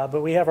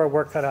 but we have our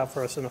work cut out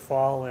for us in the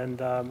fall,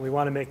 and we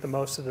want to make the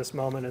most of this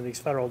moment and these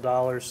federal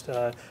dollars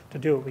to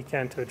do what we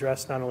can to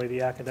address not only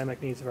the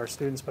academic needs of our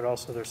students but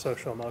also their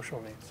social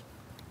emotional needs.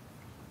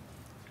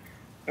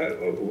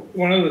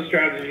 One of the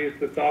strategies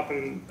that's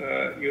often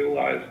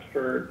utilized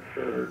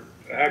for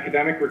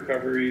academic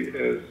recovery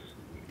is,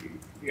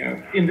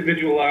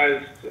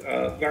 individualized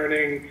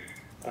learning,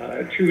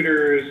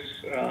 tutors,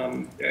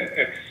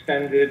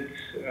 extended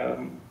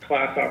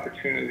class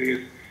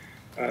opportunities.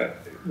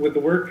 With the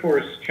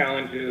workforce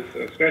challenges,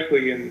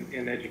 especially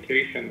in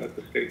education that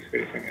the state's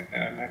facing,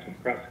 I imagine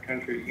across the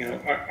country,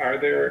 are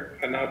there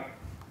enough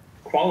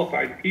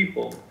qualified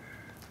people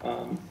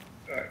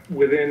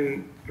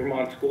within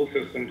Vermont school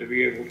system to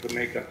be able to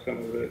make up some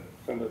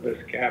of this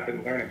gap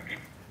in learning?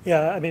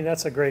 Yeah, I mean,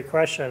 that's a great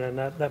question, and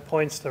that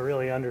points to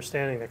really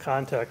understanding the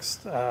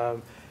context.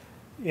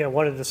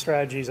 One of the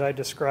strategies I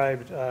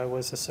described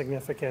was a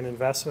significant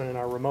investment in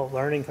our remote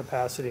learning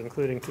capacity,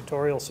 including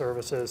tutorial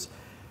services.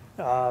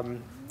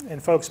 And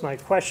folks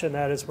might question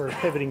that as we're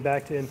pivoting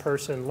back to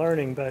in-person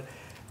learning, but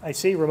I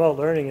see remote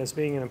learning as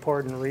being an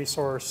important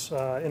resource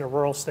in a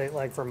rural state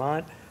like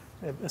Vermont.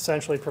 It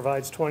essentially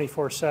provides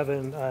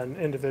 24/7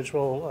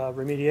 individual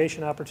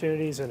remediation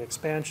opportunities and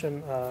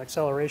expansion,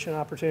 acceleration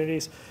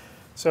opportunities.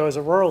 So as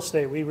a rural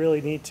state, we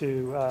really need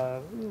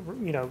to,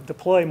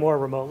 deploy more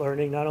remote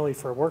learning, not only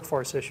for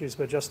workforce issues,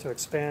 but just to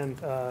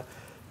expand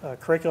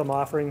curriculum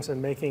offerings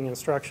and making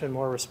instruction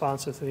more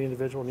responsive to the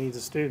individual needs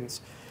of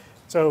students.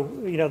 So,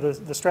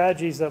 the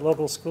strategies that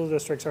local school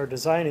districts are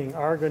designing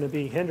are going to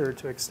be hindered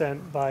to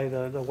extent by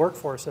the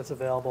workforce that's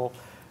available.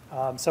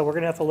 So we're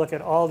going to have to look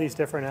at all these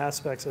different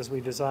aspects as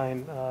we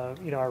design,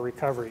 our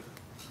recovery.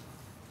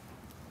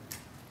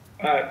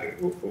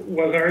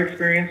 Was our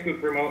experience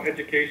with remote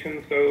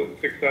education so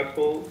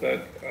successful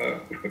that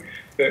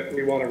that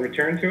we want to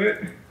return to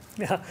it?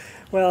 Yeah,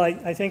 well,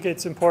 I think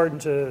it's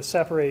important to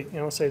separate,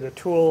 say the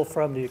tool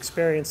from the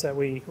experience that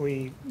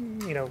we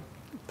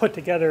put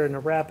together in a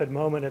rapid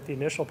moment at the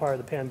initial part of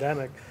the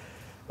pandemic.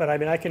 But I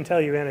mean, I can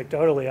tell you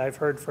anecdotally, I've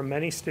heard from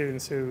many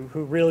students who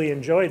really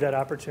enjoyed that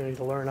opportunity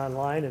to learn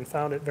online and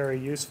found it very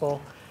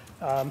useful.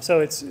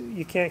 So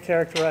you can't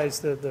characterize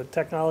the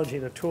technology,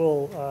 the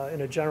tool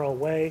in a general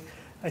way.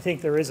 I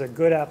think there is a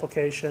good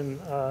application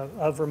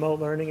of remote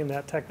learning in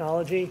that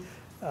technology.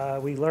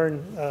 We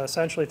learned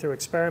essentially through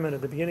experiment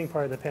at the beginning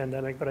part of the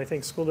pandemic, but I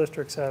think school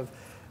districts have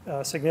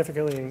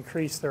significantly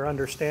increased their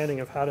understanding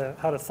of how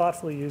to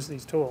thoughtfully use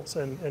these tools,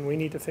 and we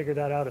need to figure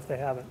that out if they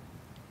haven't.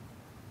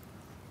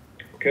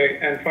 Okay,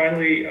 and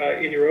finally,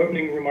 in your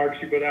opening remarks,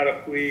 you put out a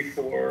plea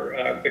for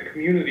the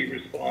community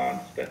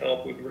response to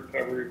help with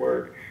recovery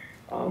work.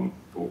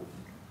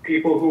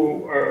 People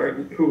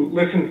who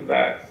listen to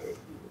that,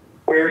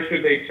 where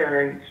should they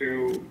turn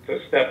to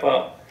step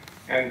up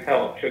and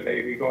help? Should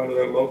they be going to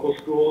their local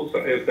schools?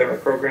 Is there a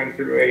program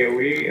through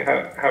AOE?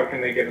 How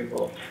can they get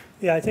involved?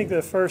 Yeah, I think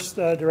the first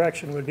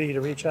direction would be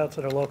to reach out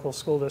to their local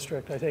school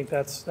district. I think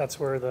that's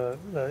where the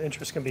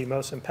interest can be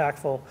most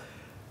impactful.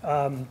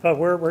 But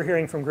we're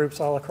hearing from groups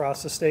all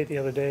across the state. The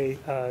other day,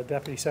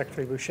 Deputy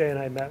Secretary Boucher and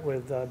I met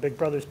with Big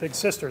Brothers Big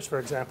Sisters, for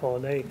example,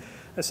 and they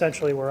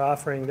essentially were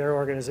offering their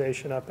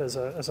organization up as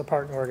a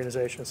partner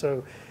organization.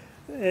 So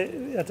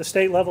at the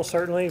state level,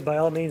 certainly, by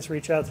all means,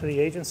 reach out to the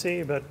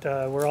agency, but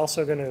we're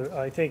also going to,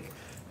 I think,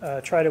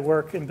 try to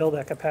work and build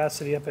that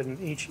capacity up in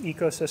each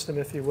ecosystem,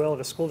 if you will, at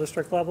a school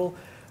district level.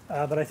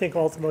 But I think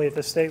ultimately at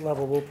the state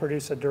level, we'll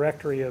produce a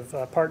directory of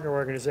partner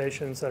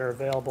organizations that are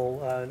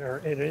available and are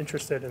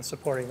interested in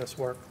supporting this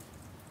work.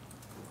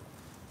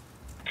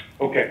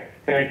 Okay,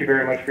 thank you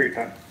very much for your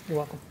time. You're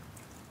welcome.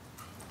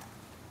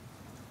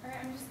 All right,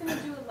 I'm just going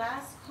to do a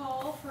last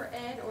call for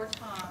Ed or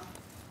Tom.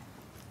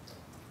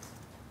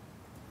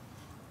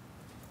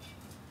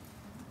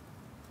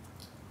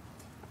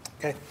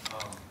 Okay.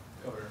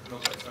 Governor, real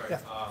quick, sorry. Yeah.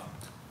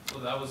 So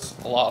that was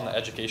a lot on the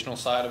educational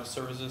side of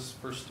services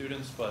for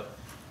students, but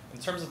in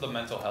terms of the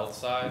mental health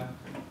side,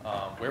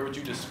 where would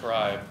you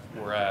describe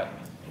we're at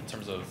in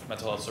terms of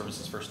mental health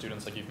services for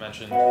students? Like you've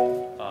mentioned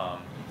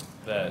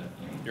that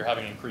you're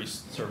having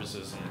increased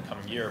services in the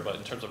coming year, but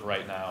in terms of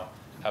right now,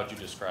 how would you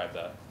describe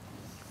that?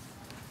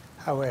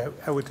 How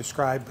I would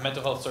describe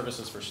mental health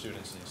services for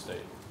students in the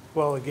state.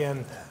 Well,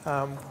 again,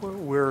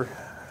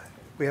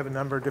 we have a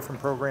number of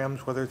different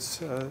programs, whether it's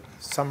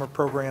summer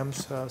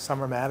programs,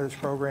 summer matters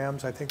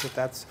programs. I think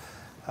that's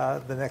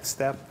the next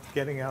step.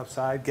 Getting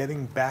outside,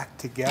 getting back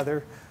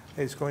together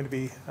is going to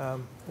be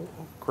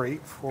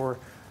great for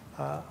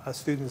a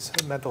student's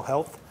mental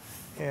health,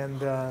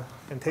 and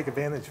take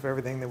advantage of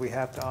everything that we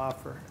have to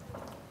offer.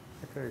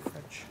 Secretary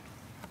French.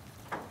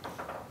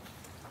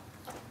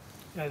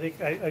 I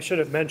think I should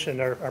have mentioned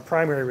our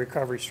primary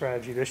recovery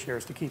strategy this year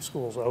is to keep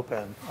schools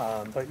open.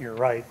 But you're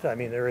right. I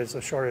mean, there is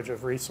a shortage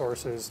of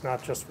resources,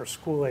 not just for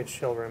school-age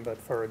children, but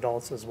for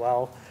adults as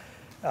well.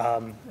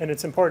 And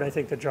it's important, I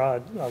think, to draw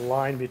a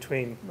line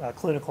between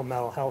clinical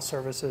mental health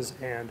services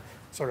and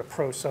sort of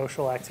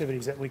pro-social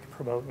activities that we can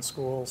promote in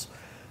schools.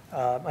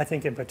 I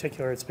think in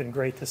particular, it's been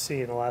great to see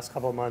in the last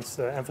couple of months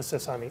the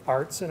emphasis on the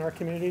arts in our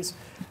communities.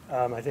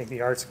 I think the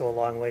arts go a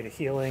long way to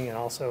healing and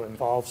also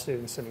involve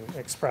students in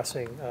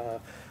expressing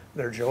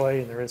their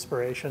joy and their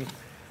inspiration.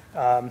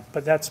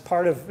 But that's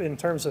part of, in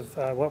terms of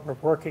what we're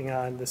working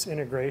on, this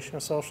integration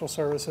of social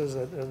services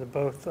that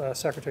both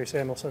Secretary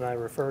Samuelson and I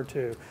referred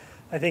to.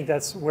 I think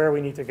that's where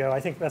we need to go. I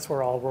think that's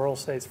where all rural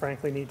states,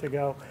 frankly, need to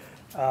go.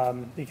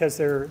 Because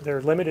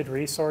they're limited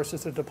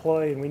resources to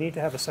deploy, and we need to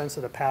have a sense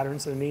of the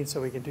patterns and needs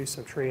so we can do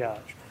some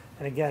triage.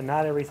 And again,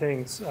 not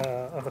everything's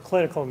of a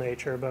clinical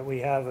nature, but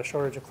we have a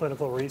shortage of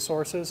clinical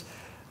resources.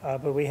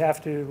 But we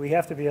have to be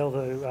able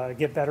to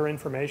get better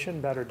information,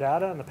 better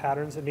data on the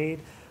patterns of need,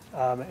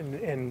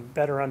 and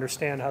better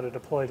understand how to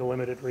deploy the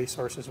limited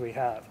resources we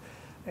have.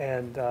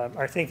 And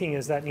our thinking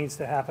is that needs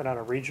to happen on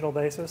a regional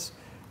basis.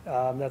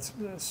 That's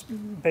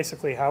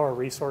basically how our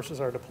resources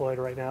are deployed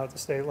right now at the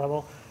state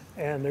level.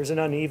 And there's an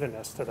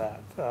unevenness to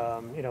that.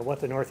 You know, what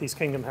the Northeast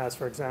Kingdom has,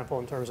 for example,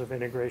 in terms of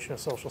integration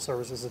of social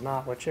services is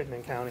not what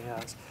Chittenden County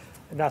has.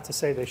 And not to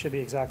say they should be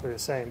exactly the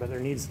same, but there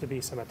needs to be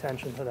some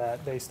attention to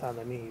that based on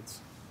the needs.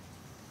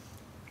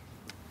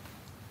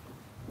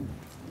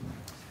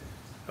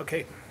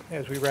 Okay,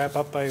 as we wrap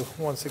up, I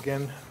once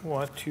again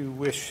want to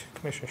wish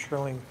Commissioner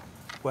Sherling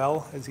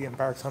well as he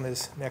embarks on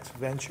his next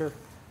venture.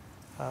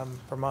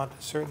 Vermont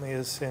certainly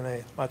is in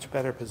a much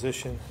better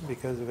position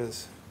because of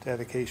his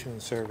dedication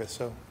and service.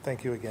 So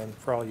thank you again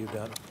for all you've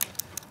done.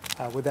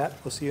 With that,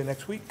 we'll see you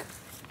next week.